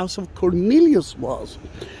believe the house of Cornelius was.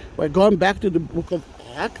 We're going back to the book of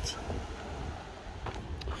Acts,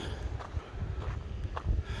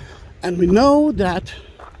 and we know that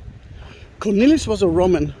Cornelius was a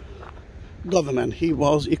Roman government. He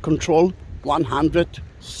controlled 100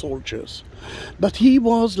 soldiers, but he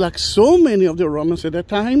was like so many of the Romans at that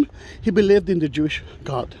time. He believed in the Jewish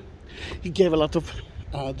God. He gave a lot of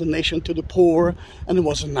donation to the poor, and he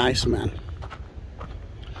was a nice man.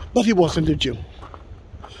 But he wasn't a Jew.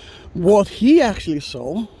 What he actually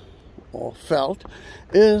saw or felt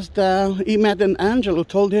is that he met an angel who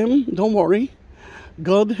told him, don't worry,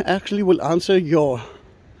 God actually will answer your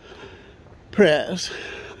prayers.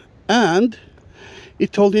 And he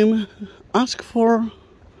told him, ask for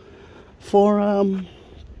let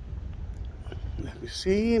me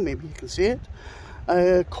see, maybe you can see it,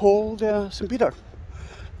 called St. Peter.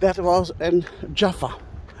 That was in Jaffa.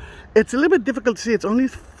 It's a little bit difficult to see. It's only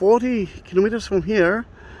 40 kilometers from here.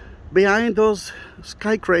 Behind those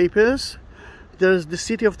skyscrapers, there's the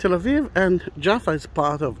city of Tel Aviv, and Jaffa is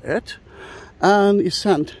part of it. And he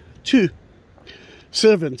sent 2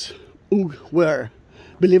 servants who were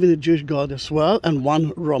believing in the Jewish God as well, and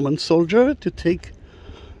one Roman soldier to take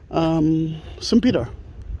St. Peter.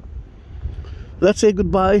 Let's say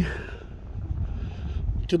goodbye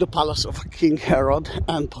to the palace of King Herod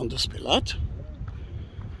and Pontius Pilate.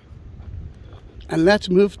 And let's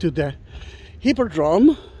move to the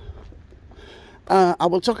Hippodrome. I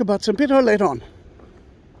will talk about St. Peter later on.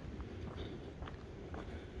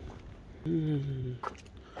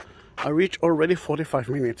 I reached already 45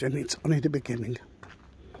 minutes and it's only the beginning.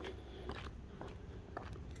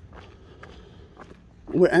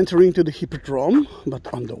 We're entering to the Hippodrome,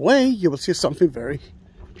 but on the way you will see something very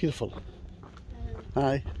beautiful.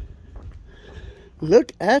 Hi.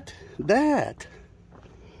 Look at that.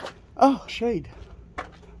 Oh, shade.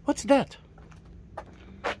 What's that?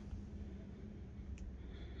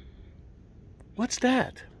 What's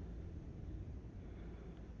that?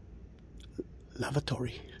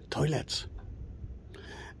 Lavatory, toilets.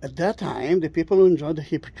 At that time, the people who enjoyed the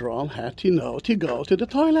Hippodrome had to know to go to the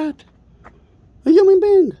toilet. A human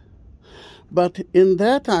being. But in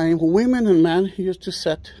that time, women and men used to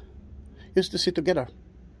sit together.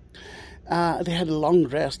 They had a long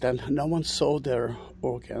rest and no one saw their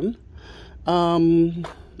organ.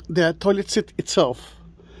 The toilet seat itself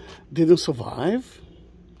didn't survive,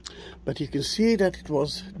 but you can see that it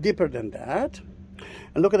was deeper than that.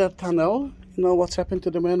 And look at that tunnel. You know what's happened to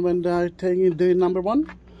the men when they're taking the number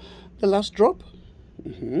one? The last drop.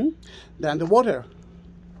 Then the water.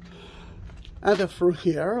 And through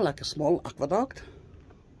here, like a small aqueduct,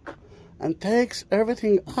 and takes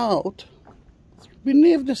everything out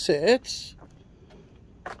beneath the seats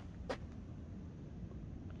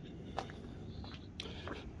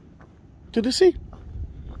to the sea.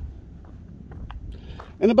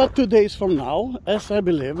 In about 2 days from now, as I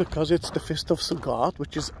believe, because it's the Feast of Sukkot,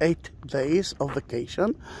 which is 8 days of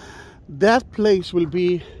vacation, that place will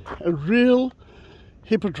be a real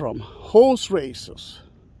hippodrome, horse races.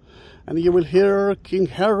 And you will hear King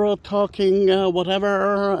Herod talking,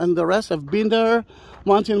 whatever, and the rest. I've been there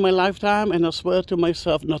once in my lifetime, and I swear to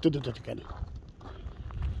myself not to do that again.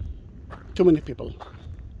 Too many people,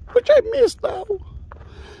 which I miss now.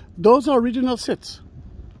 Those are original seats.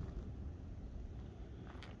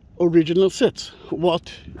 Original seats.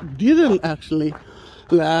 What didn't actually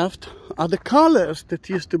left are the colors that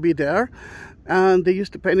used to be there, and they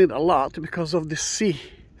used to paint it a lot because of the sea.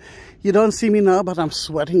 You don't see me now, but I'm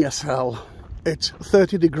sweating as hell. It's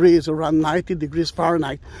 30 degrees, around 90 degrees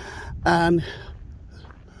Fahrenheit, and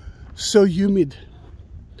so humid.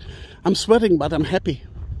 I'm sweating, but I'm happy.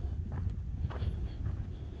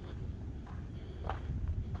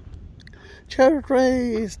 Chariot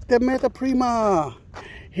race, the Meta Prima.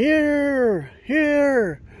 Here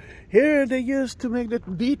they used to make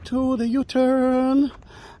that detour, the U-turn,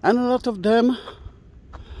 and a lot of them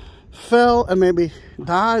fell and maybe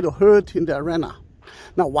died or hurt in the arena.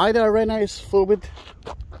 Now, why the arena is full with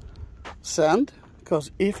sand?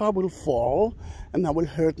 Because if I will fall and I will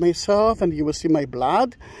hurt myself and you will see my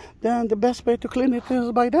blood, then the best way to clean it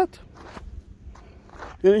is by that.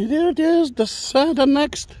 And here it is, the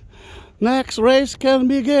next race can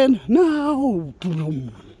begin now.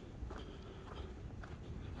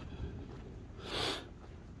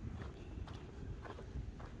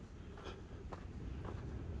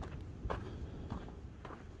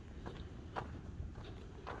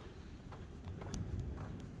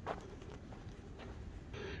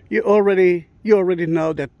 You already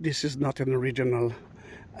know that this is not an original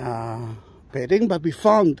painting, but we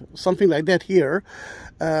found something like that here,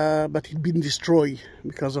 but it's been destroyed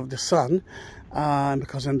because of the sun,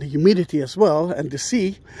 because of the humidity as well, and the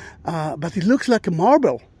sea, but it looks like a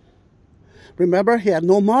marble. Remember, he had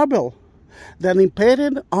no marble. Then he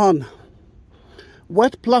painted on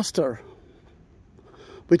wet plaster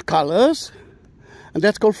with colors, and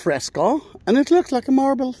that's called fresco, and it looks like a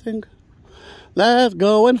marble thing. Let's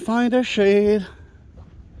go and find a shade.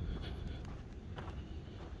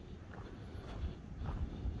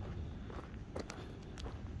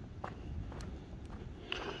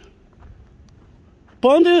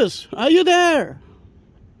 Pontius, are you there?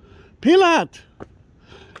 Pilate,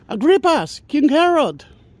 Agrippas, King Herod.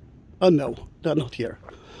 Oh no, they're not here.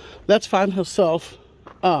 Let's find herself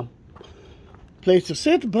a place to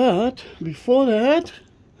sit, but before that,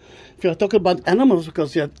 if you're talking about animals,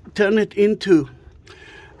 because you turn it into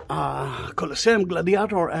Colosseum,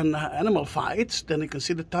 gladiator, and animal fights, then you can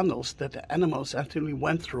see the tunnels that the animals actually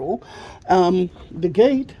went through. The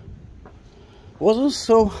gate wasn't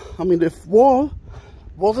so, the wall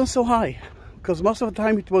wasn't so high, because most of the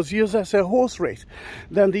time it was used as a horse race.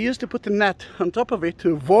 Then they used to put a net on top of it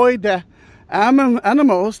to avoid the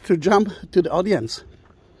animals to jump to the audience.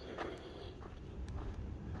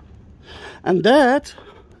 And that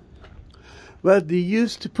where they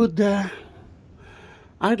used to put their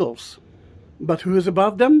idols. But who is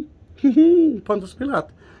above them? Pontius Pilate,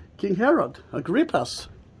 King Herod, Agrippas,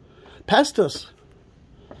 pastors.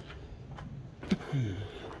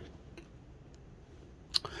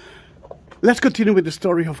 Let's continue with the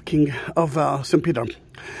story of St. Peter.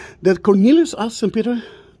 That Cornelius asked St. Peter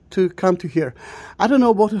to come to here. I don't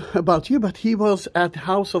know what about you, but he was at the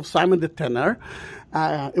house of Simon the tanner,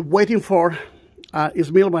 waiting for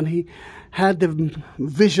his meal when he had the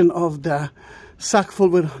vision of the sack full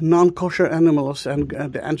with non-kosher animals, and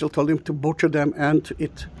the angel told him to butcher them and to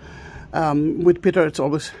eat. With Peter, it's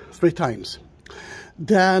always 3 times.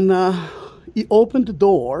 Then he opened the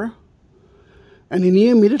door, and he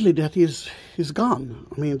knew immediately that he's gone.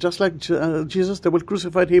 I mean, just like Jesus, they will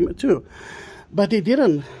crucify him too. But he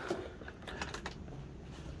didn't.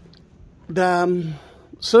 The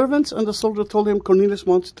servants and the soldier told him, Cornelius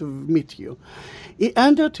wants to meet you. He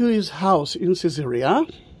entered to his house in Caesarea,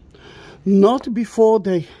 not before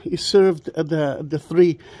he served the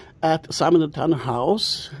 3 at Simon the tanner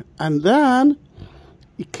house, and then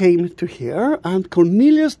he came to here, and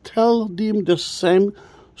Cornelius told him the same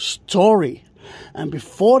story. And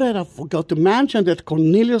before that, I forgot to mention that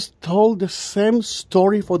Cornelius told the same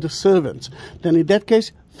story for the servants. Then in that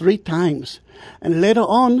case, 3 times. And later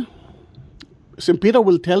on, St. Peter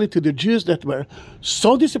will tell it to the Jews that were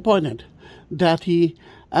so disappointed that he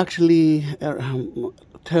actually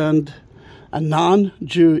turned a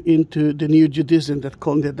non-Jew into the new Judaism that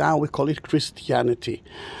now we call it Christianity.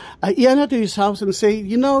 He entered to his house and said,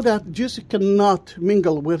 you know that Jews cannot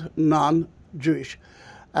mingle with non-Jewish.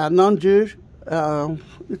 Non-Jewish,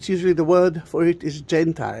 it's usually the word for it is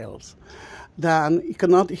Gentiles. Then you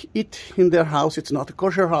cannot eat in their house. It's not a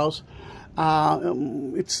kosher house.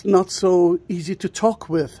 It's not so easy to talk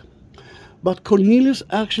with. But Cornelius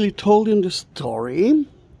actually told him the story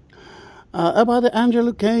about the angel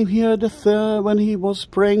who came here when he was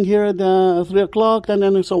praying here at 3 o'clock, and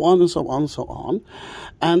then so on and so on and so on.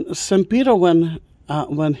 And St. Peter, but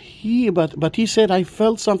he said, I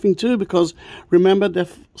felt something too, because remember the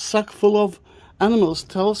sack full of animals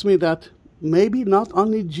tells me that maybe not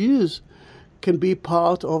only Jews can be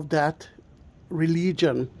part of that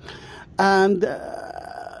religion. And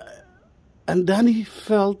then he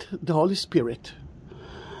felt the Holy Spirit.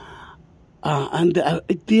 And the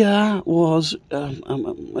idea was,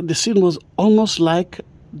 the scene was almost like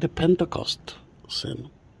the Pentecost scene.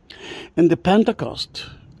 In the Pentecost,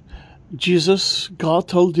 God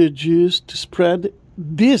told the Jews to spread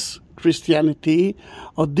this Christianity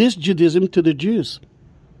or this Judaism to the Jews.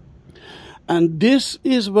 And this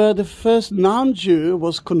is where the first non-Jew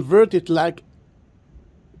was converted like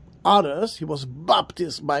others. He was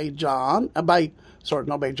baptized by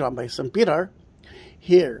St. Peter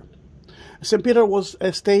here. St. Peter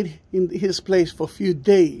stayed in his place for a few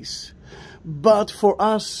days. But for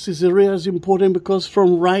us, Caesarea is important because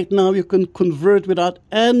from right now you can convert without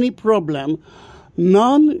any problem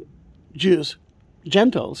non-Jews,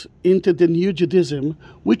 Gentiles, into the new Judaism,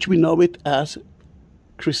 which we know it as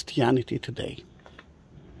Christianity today.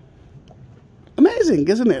 Amazing,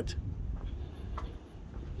 isn't it?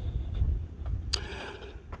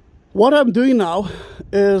 What I'm doing now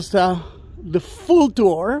is the full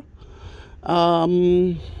tour,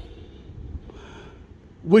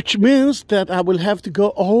 which means that I will have to go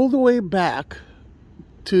all the way back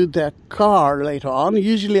to the car later on.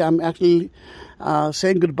 Usually I'm actually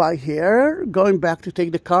saying goodbye here, going back to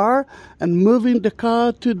take the car and moving the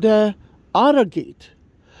car to the other gate.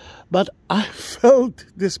 But I felt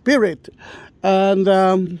the Spirit, and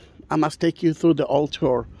I must take you through the whole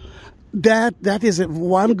tour. That is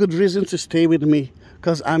one good reason to stay with me,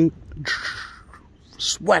 because I'm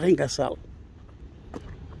sweating as hell.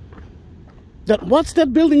 What's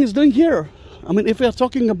that building is doing here? I mean, if we are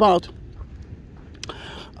talking about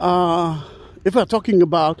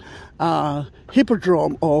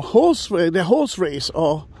hippodrome or the horse race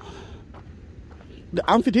or the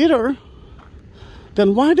amphitheater,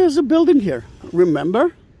 then why there's a building here?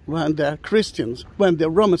 Remember when the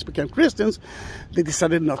Romans became Christians, they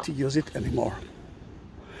decided not to use it anymore.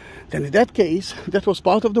 Then in that case, that was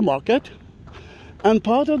part of the market and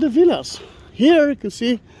part of the villas. Here you can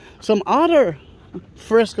see some other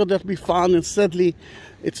fresco that we found, and sadly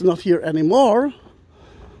it's not here anymore,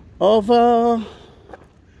 of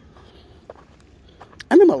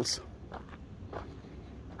animals.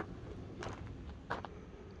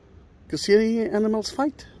 You see the animals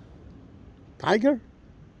fight? Tiger?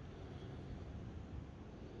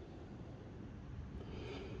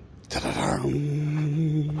 Ta-da-da.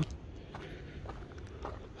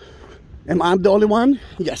 Am I the only one?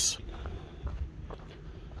 Yes.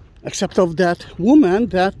 Except of that woman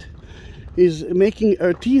that is making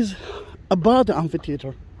her tease about the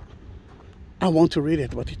amphitheater. I want to read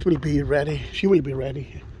it, but it will be ready. She will be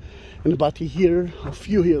ready in about a year, a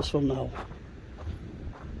few years from now.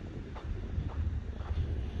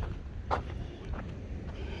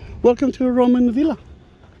 Welcome to a Roman villa.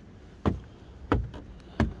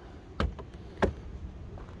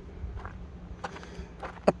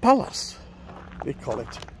 A palace, they call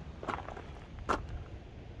it.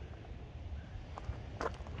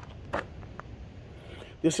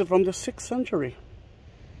 This is from the 6th century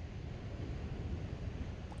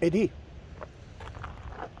AD.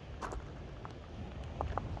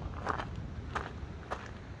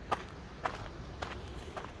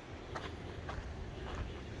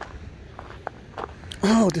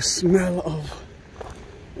 Oh, the smell of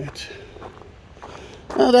it.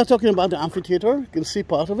 They're talking about the amphitheater. You can see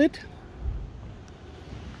part of it.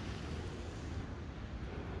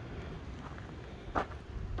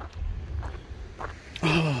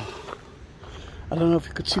 Oh, I don't know if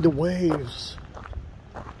you could see the waves.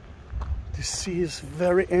 The sea is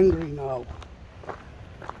very angry now.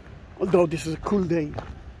 Although this is a cool day.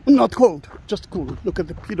 Not cold, just cool. Look at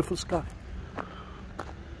the beautiful sky.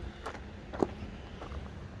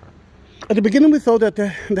 At the beginning we thought that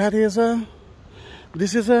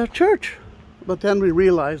this is a church, but then we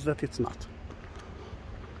realized that it's not.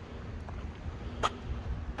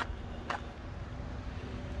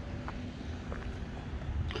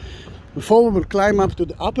 Before we will climb up to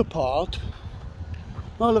the upper part.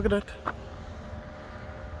 Oh, look at that.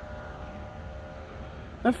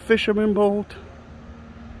 A fisherman boat.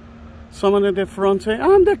 Someone at the front saying,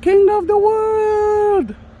 "I'm the king of the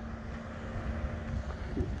world."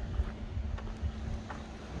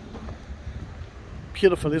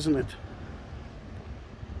 Beautiful, isn't it?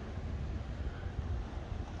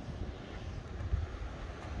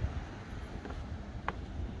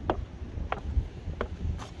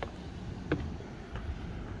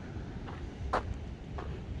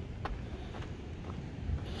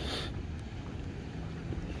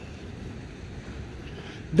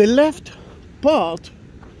 The left part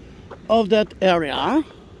of that area,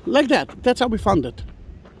 like that, that's how we found it.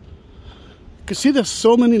 You can see there's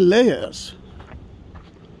so many layers.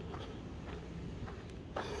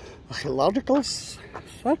 Archaeological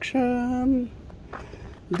section,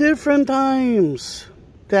 different times.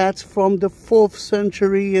 That's from the 4th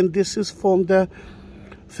century, and this is from the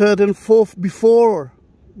 3rd and 4th before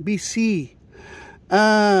BC,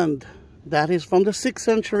 and that is from the 6th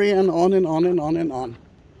century, and on and on and on and on.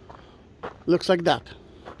 Looks like that.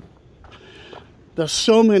 There's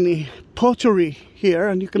so many pottery here,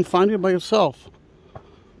 and you can find it by yourself.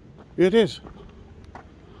 Here it is.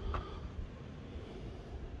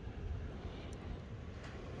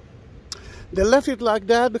 They left it like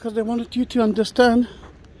that because they wanted you to understand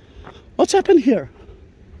what's happened here.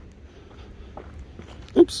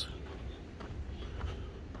 Oops.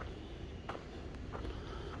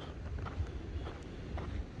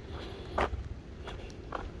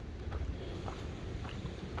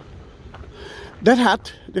 That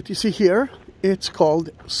hut that you see here, it's called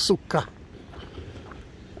sukkah.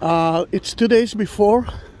 It's 2 days before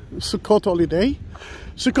Sukkot holiday.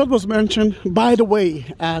 Sukkot was mentioned, by the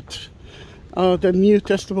way, at the New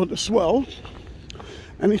Testament as well,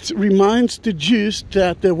 and it reminds the Jews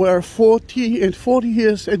that there were 40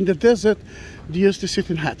 years in the desert. They used to sit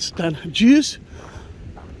in huts. Then Jews,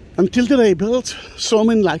 until today, built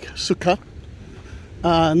something like sukkah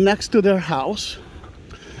next to their house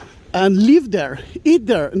and live there, eat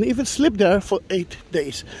there, and even sleep there for 8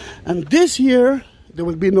 days. And this year there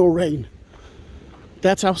will be no rain.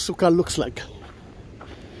 That's how sukkah looks like.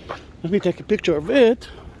 Let me take a picture of it.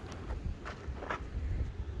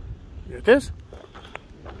 Here it is.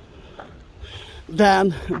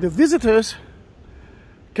 Then the visitors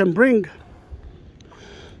can bring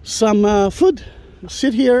some food,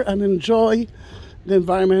 sit here and enjoy the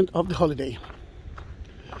environment of the holiday.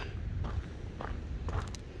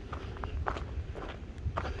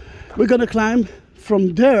 We're gonna climb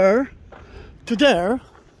from there to there,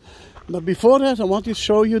 but before that I want to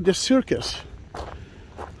show you the circus.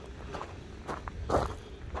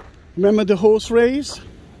 Remember the horse race?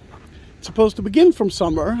 It's supposed to begin from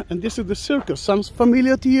summer, and this is the circus. Sounds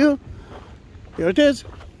familiar to you? Here it is.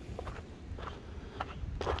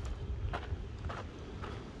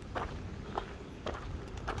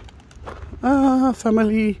 A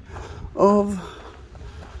family of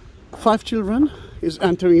 5 children is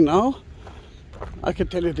entering now. I can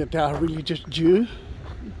tell you that they are religious Jew.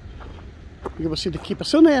 You will see the keeper.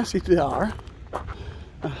 So nice they are.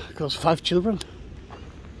 because 5 children.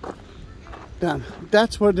 Then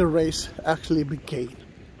that's where the race actually began.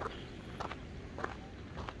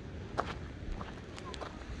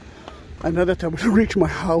 I know that I will reach my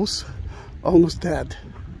house almost dead.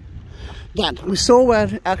 Then we saw where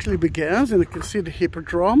it actually begins, and you can see the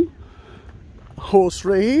hippodrome, horse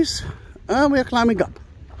race, and we are climbing up.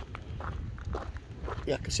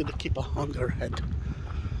 Yeah, I can see the keeper on their head.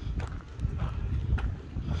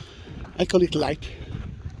 I call it light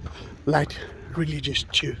religious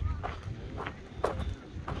too.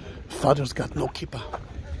 Father's got no keeper.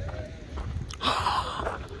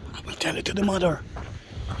 I will tell it to the mother.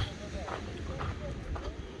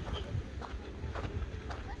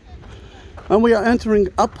 And we are entering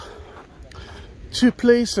up to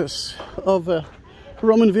places of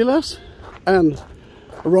Roman villas and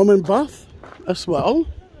Roman bath as well.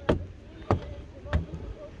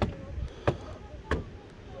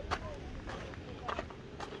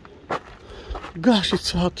 Gosh,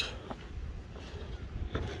 it's hot.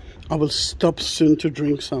 I will stop soon to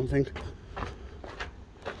drink something.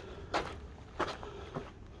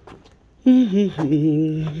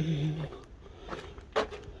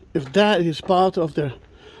 If that is part of the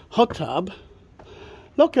hot tub,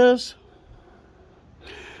 lockers,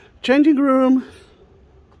 changing room.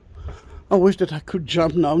 I wish that I could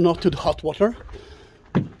jump now, not to the hot water,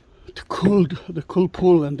 to cool the cool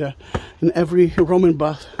pool, and in every Roman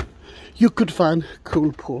bath you could find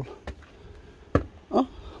cool pool. Oh,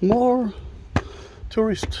 more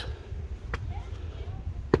tourists.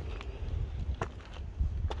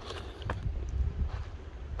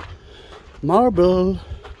 Marble.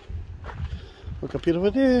 Look how beautiful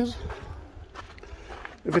it is.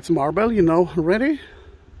 If it's marble, you know already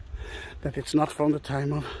that it's not from the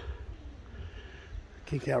time of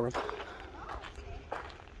King Herod.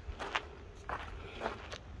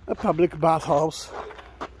 A public bathhouse,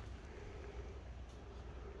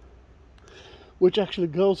 which actually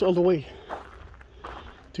goes all the way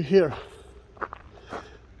to here.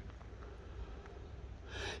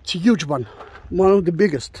 It's a huge one of the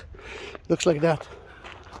biggest. Looks like that.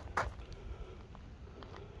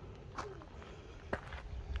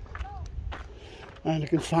 And you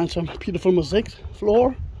can find some beautiful mosaic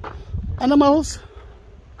floor, animals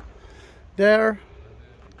there.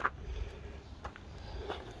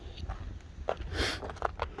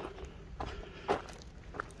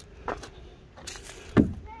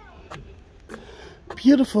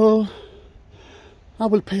 Beautiful. I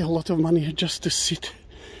will pay a lot of money just to sit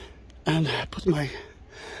and put my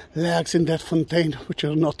legs in that fountain, which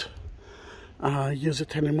will not use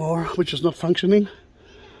it anymore, which is not functioning.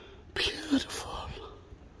 Beautiful.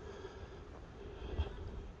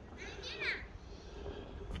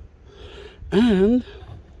 And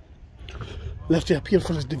left there,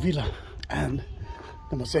 beautiful is the villa and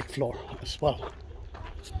the mosaic floor as well.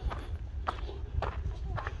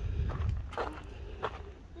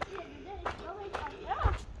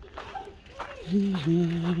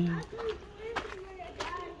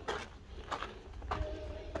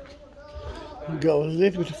 Go a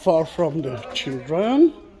little bit far from the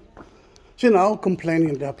children. See, now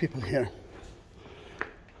complaining there are people here.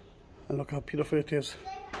 And look how beautiful it is.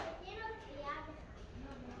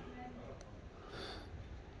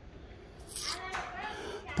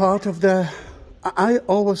 Part of the, I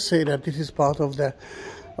always say that this is part of the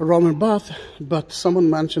Roman bath, but someone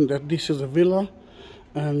mentioned that this is a villa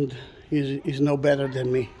and he's no better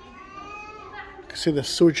than me. You can see the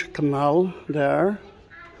sewage canal there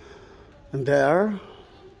and there.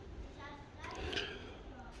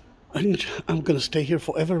 And I'm gonna stay here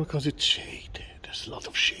forever because it's shaded. There's a lot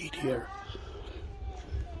of shade here.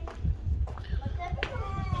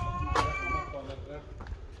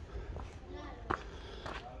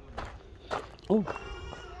 Oh,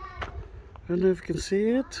 I don't know if you can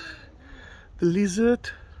see it. The lizard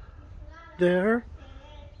there.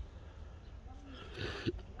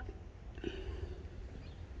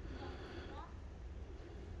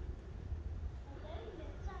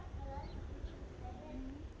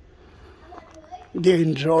 They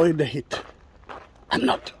enjoy the heat. I'm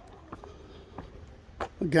not.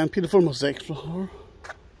 Again, beautiful mosaic floor.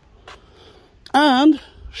 And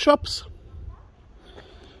shops.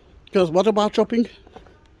 Because what about shopping?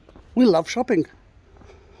 We love shopping.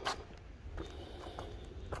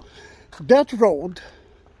 That road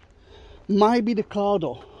might be the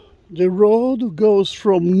corridor. The road goes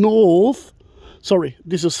from north, sorry,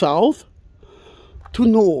 this is south, to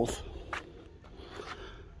north.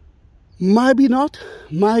 Maybe not,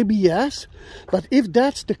 maybe yes, but if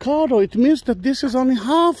that's the corridor, it means that this is only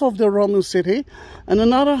half of the Roman city and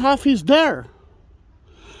another half is there.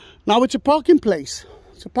 Now it's a parking place.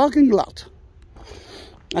 It's a parking lot.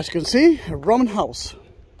 As you can see, a Roman house.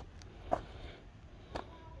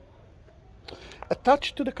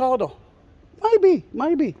 Attached to the corridor.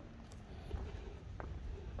 Maybe.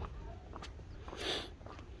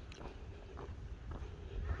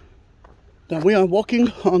 Then we are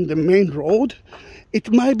walking on the main road.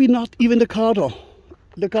 It might be not even the corridor.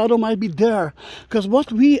 The corridor might be there. Because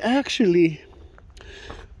what we actually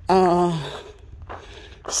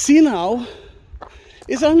see now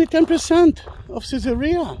is only 10% of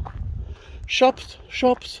Caesarea. Shops.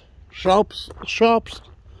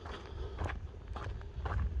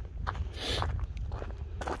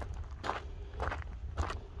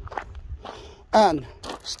 And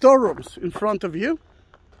storerooms in front of you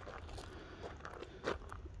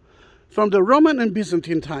from the Roman and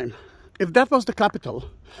Byzantine time. If that was the capital,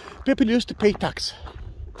 people used to pay tax.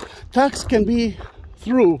 Tax can be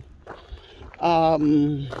through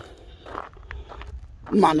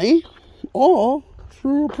money or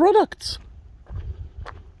through products.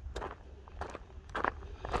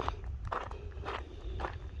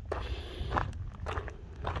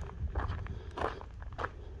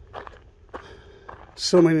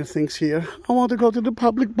 So many things here. I want to go to the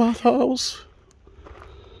public bathhouse.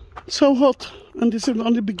 So hot, and this is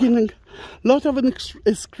only the beginning. A lot of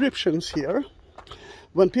inscriptions here.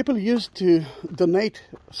 When people used to donate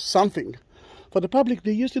something for the public,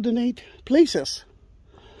 they used to donate places,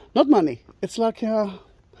 not money. It's like in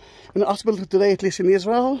the hospital today, at least in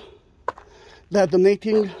Israel, they're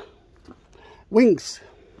donating wings,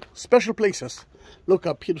 special places. Look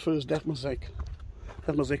how beautiful is that mosaic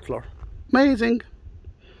floor. Amazing.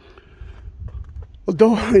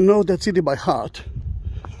 Although I know that city by heart,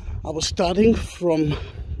 I was starting from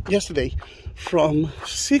yesterday, from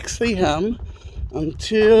 6 a.m.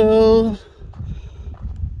 until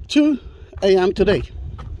 2 a.m. today.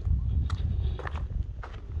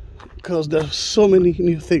 Because there's so many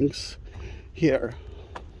new things here.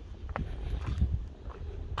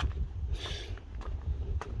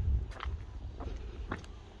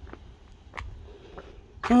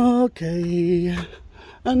 Okay,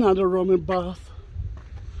 another Roman bath.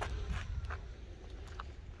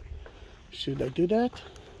 Should I do that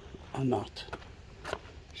or not?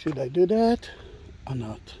 Should I do that or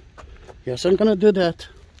not? Yes, I'm gonna do that.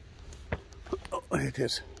 Oh, it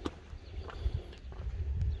is.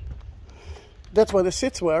 That's where the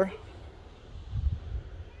seats were.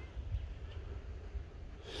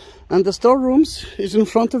 And the storerooms is in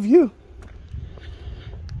front of you.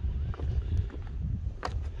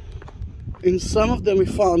 In some of them we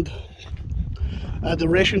found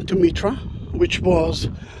adoration to Mitra, which was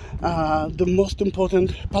the most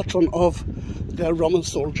important patron of the Roman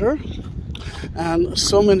soldier, and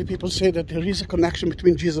so many people say that there is a connection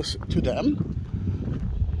between Jesus to them.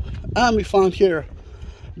 And we found here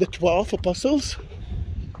the 12 apostles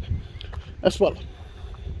as well.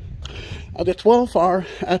 The 12 are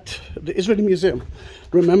at the Israeli Museum.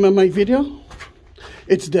 Remember my video?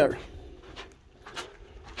 It's there.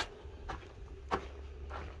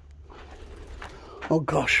 Oh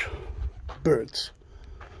gosh, birds.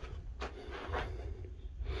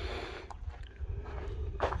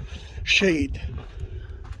 Shade.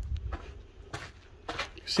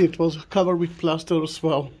 See, it was covered with plaster as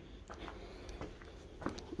well.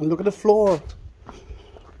 And look at the floor.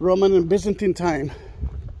 Roman and Byzantine time.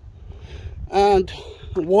 And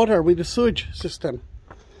water with the sewage system.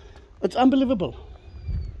 It's unbelievable.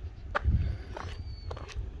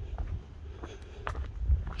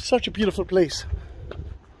 Such a beautiful place.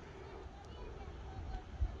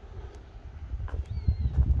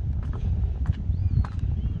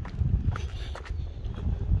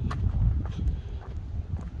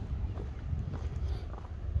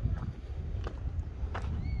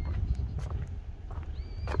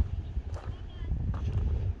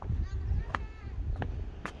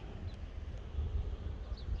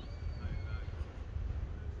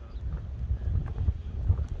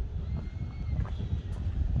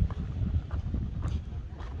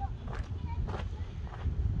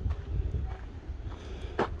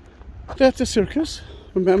 That's the circus.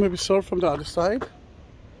 Remember, we saw it from the other side.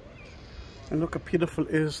 And look how beautiful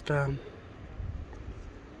is the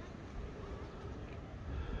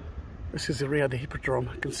Caesarea, the hippodrome.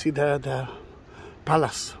 You can see the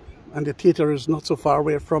palace, and the theater is not so far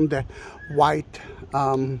away from the white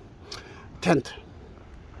tent.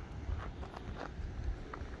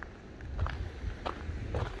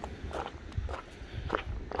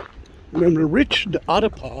 When we reach the other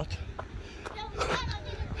part,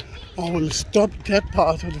 I will stop that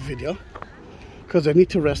part of the video because I need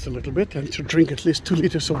to rest a little bit and to drink at least 2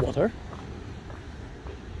 liters of water.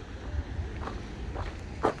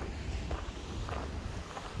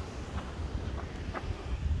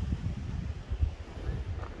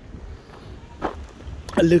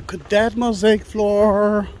 Look at that mosaic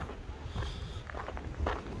floor.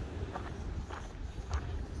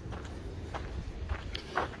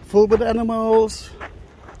 Full with animals.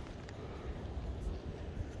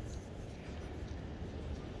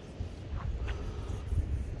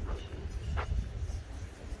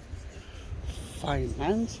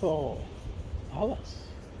 Financial palace.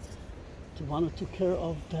 The one who took care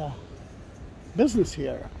of the business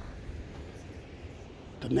here.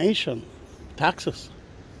 The nation. Taxes.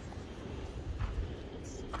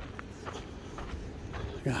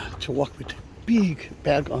 Yeah, to walk with a big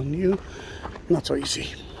bag on you, not so easy.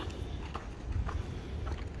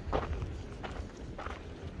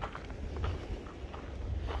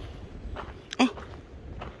 Oh,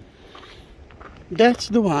 that's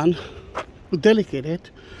the one who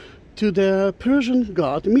dedicated to the Persian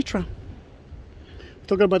god Mitra. We're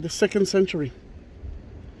talking about the 2nd century.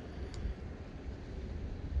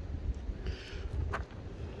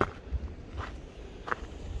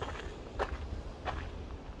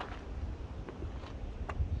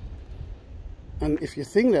 And if you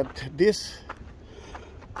think that this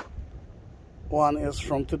one is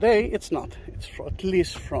from today, it's not. It's at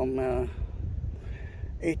least from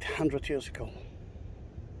 800 years ago.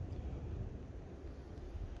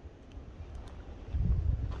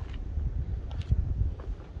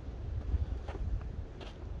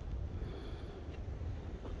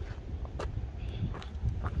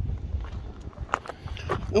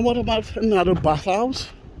 And what about another bathhouse?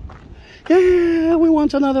 Yeah, we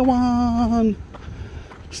want another one.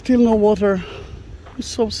 Still no water. It's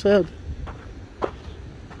so sad.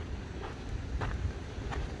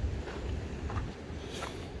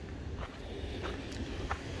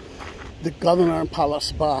 The Governor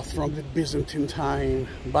Palace bath from the Byzantine time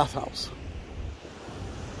bathhouse.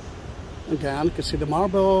 Again, you can see the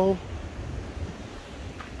marble.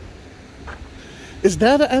 Is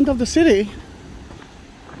that the end of the city?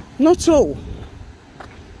 Not so.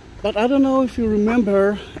 But I don't know if you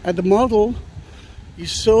remember at the model, you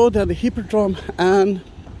saw that the hippodrome and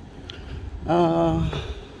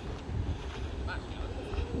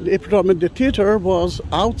the theater was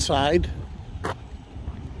outside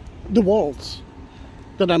the walls.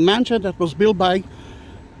 That I mentioned that was built by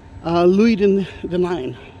Louis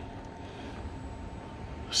IX,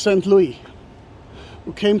 Saint Louis,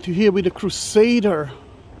 who came to here with a Crusader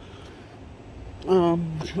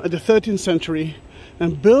at the 13th century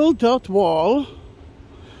and built that wall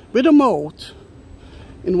with a moat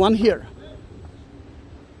in one year.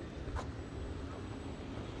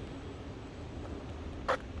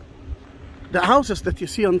 The houses that you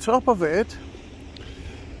see on top of it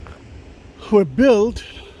were built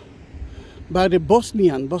by the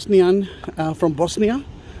Bosnian from Bosnia,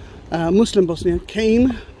 Muslim Bosnia,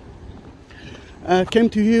 came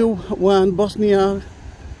to here when Bosnia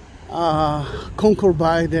conquered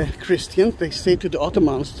by the Christians. They said to the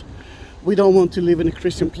Ottomans, we don't want to live in a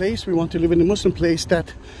Christian place, we want to live in a Muslim place.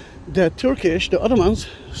 That the Ottomans,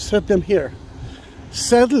 set them here.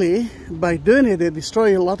 Sadly, by doing it, they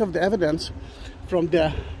destroy a lot of the evidence from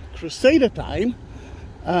the Crusader time.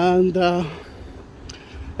 And in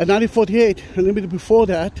 1948, a little bit before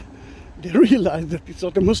that, they realized that it's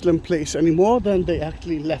not a Muslim place anymore. Then they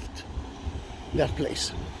actually left that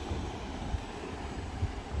place.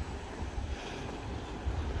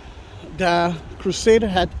 The Crusader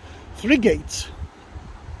had 3 gates,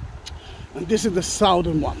 and this is the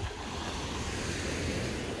southern one.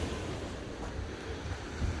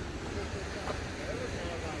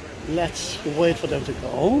 Let's wait for them to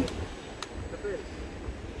go.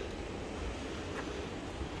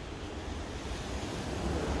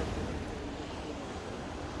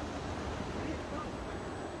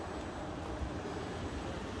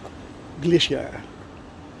 Glacier.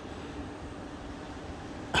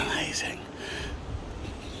 Amazing.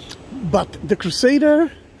 But the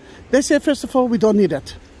Crusader, they say first of all, we don't need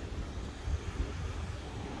it.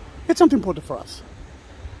 It's not important for us.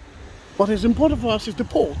 What is important for us is the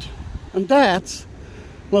port. And that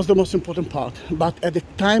was the most important part. But at the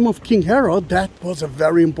time of King Herod, that was a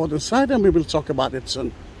very important site, and we will talk about it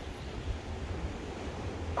soon.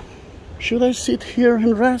 Should I sit here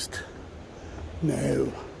and rest?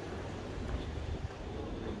 No.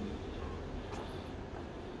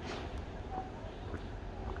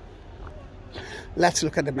 Let's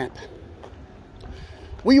look at the map.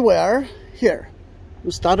 We were here.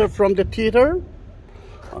 We started from the theater.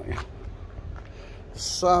 Oh, yeah. The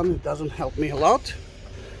sun doesn't help me a lot.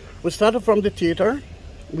 We started from the theater.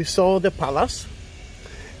 We saw the palace,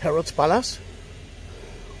 Herod's palace.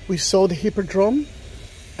 We saw the hippodrome,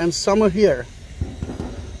 and somewhere here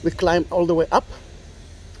we climbed all the way up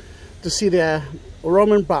to see the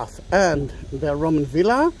Roman bath and the Roman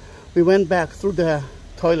villa. We went back through the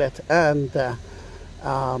toilet and the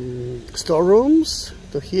storerooms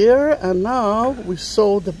to here, and now we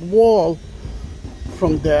saw the wall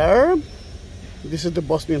from there. This is the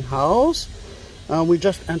Bosnian house, and we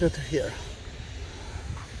just entered here.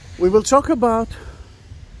 We will talk about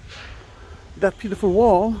that beautiful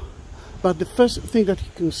wall, but the first thing that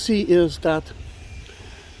you can see is that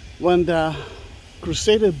when the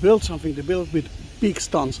Crusaders built something, they built with big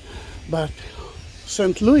stones. But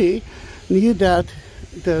St. Louis knew that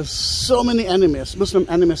there's so many enemies, Muslim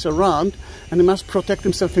enemies around, and he must protect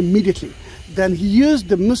himself immediately. Then he used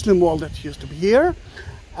the Muslim wall that used to be here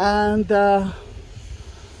and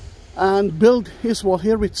built his wall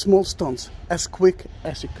here with small stones as quick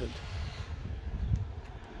as he could.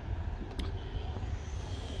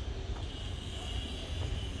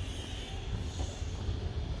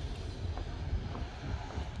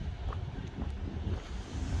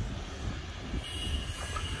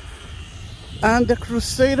 And the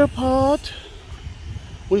Crusader part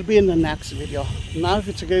will be in the next video. Now if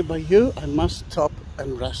it's okay by you, I must stop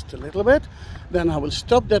and rest a little bit. Then I will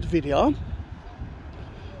stop that video.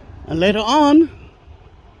 And later on,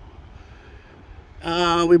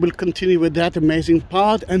 we will continue with that amazing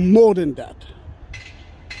part and more than that.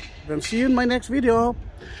 Then see you in my next video.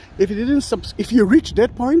 If you reach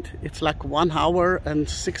that point, it's like 1 hour and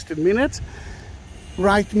 16 minutes.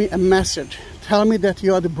 Write me a message. Tell me that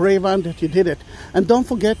you are the brave one, that you did it. And don't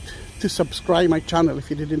forget to subscribe my channel if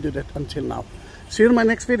you didn't do that until now. See you in my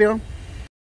next video.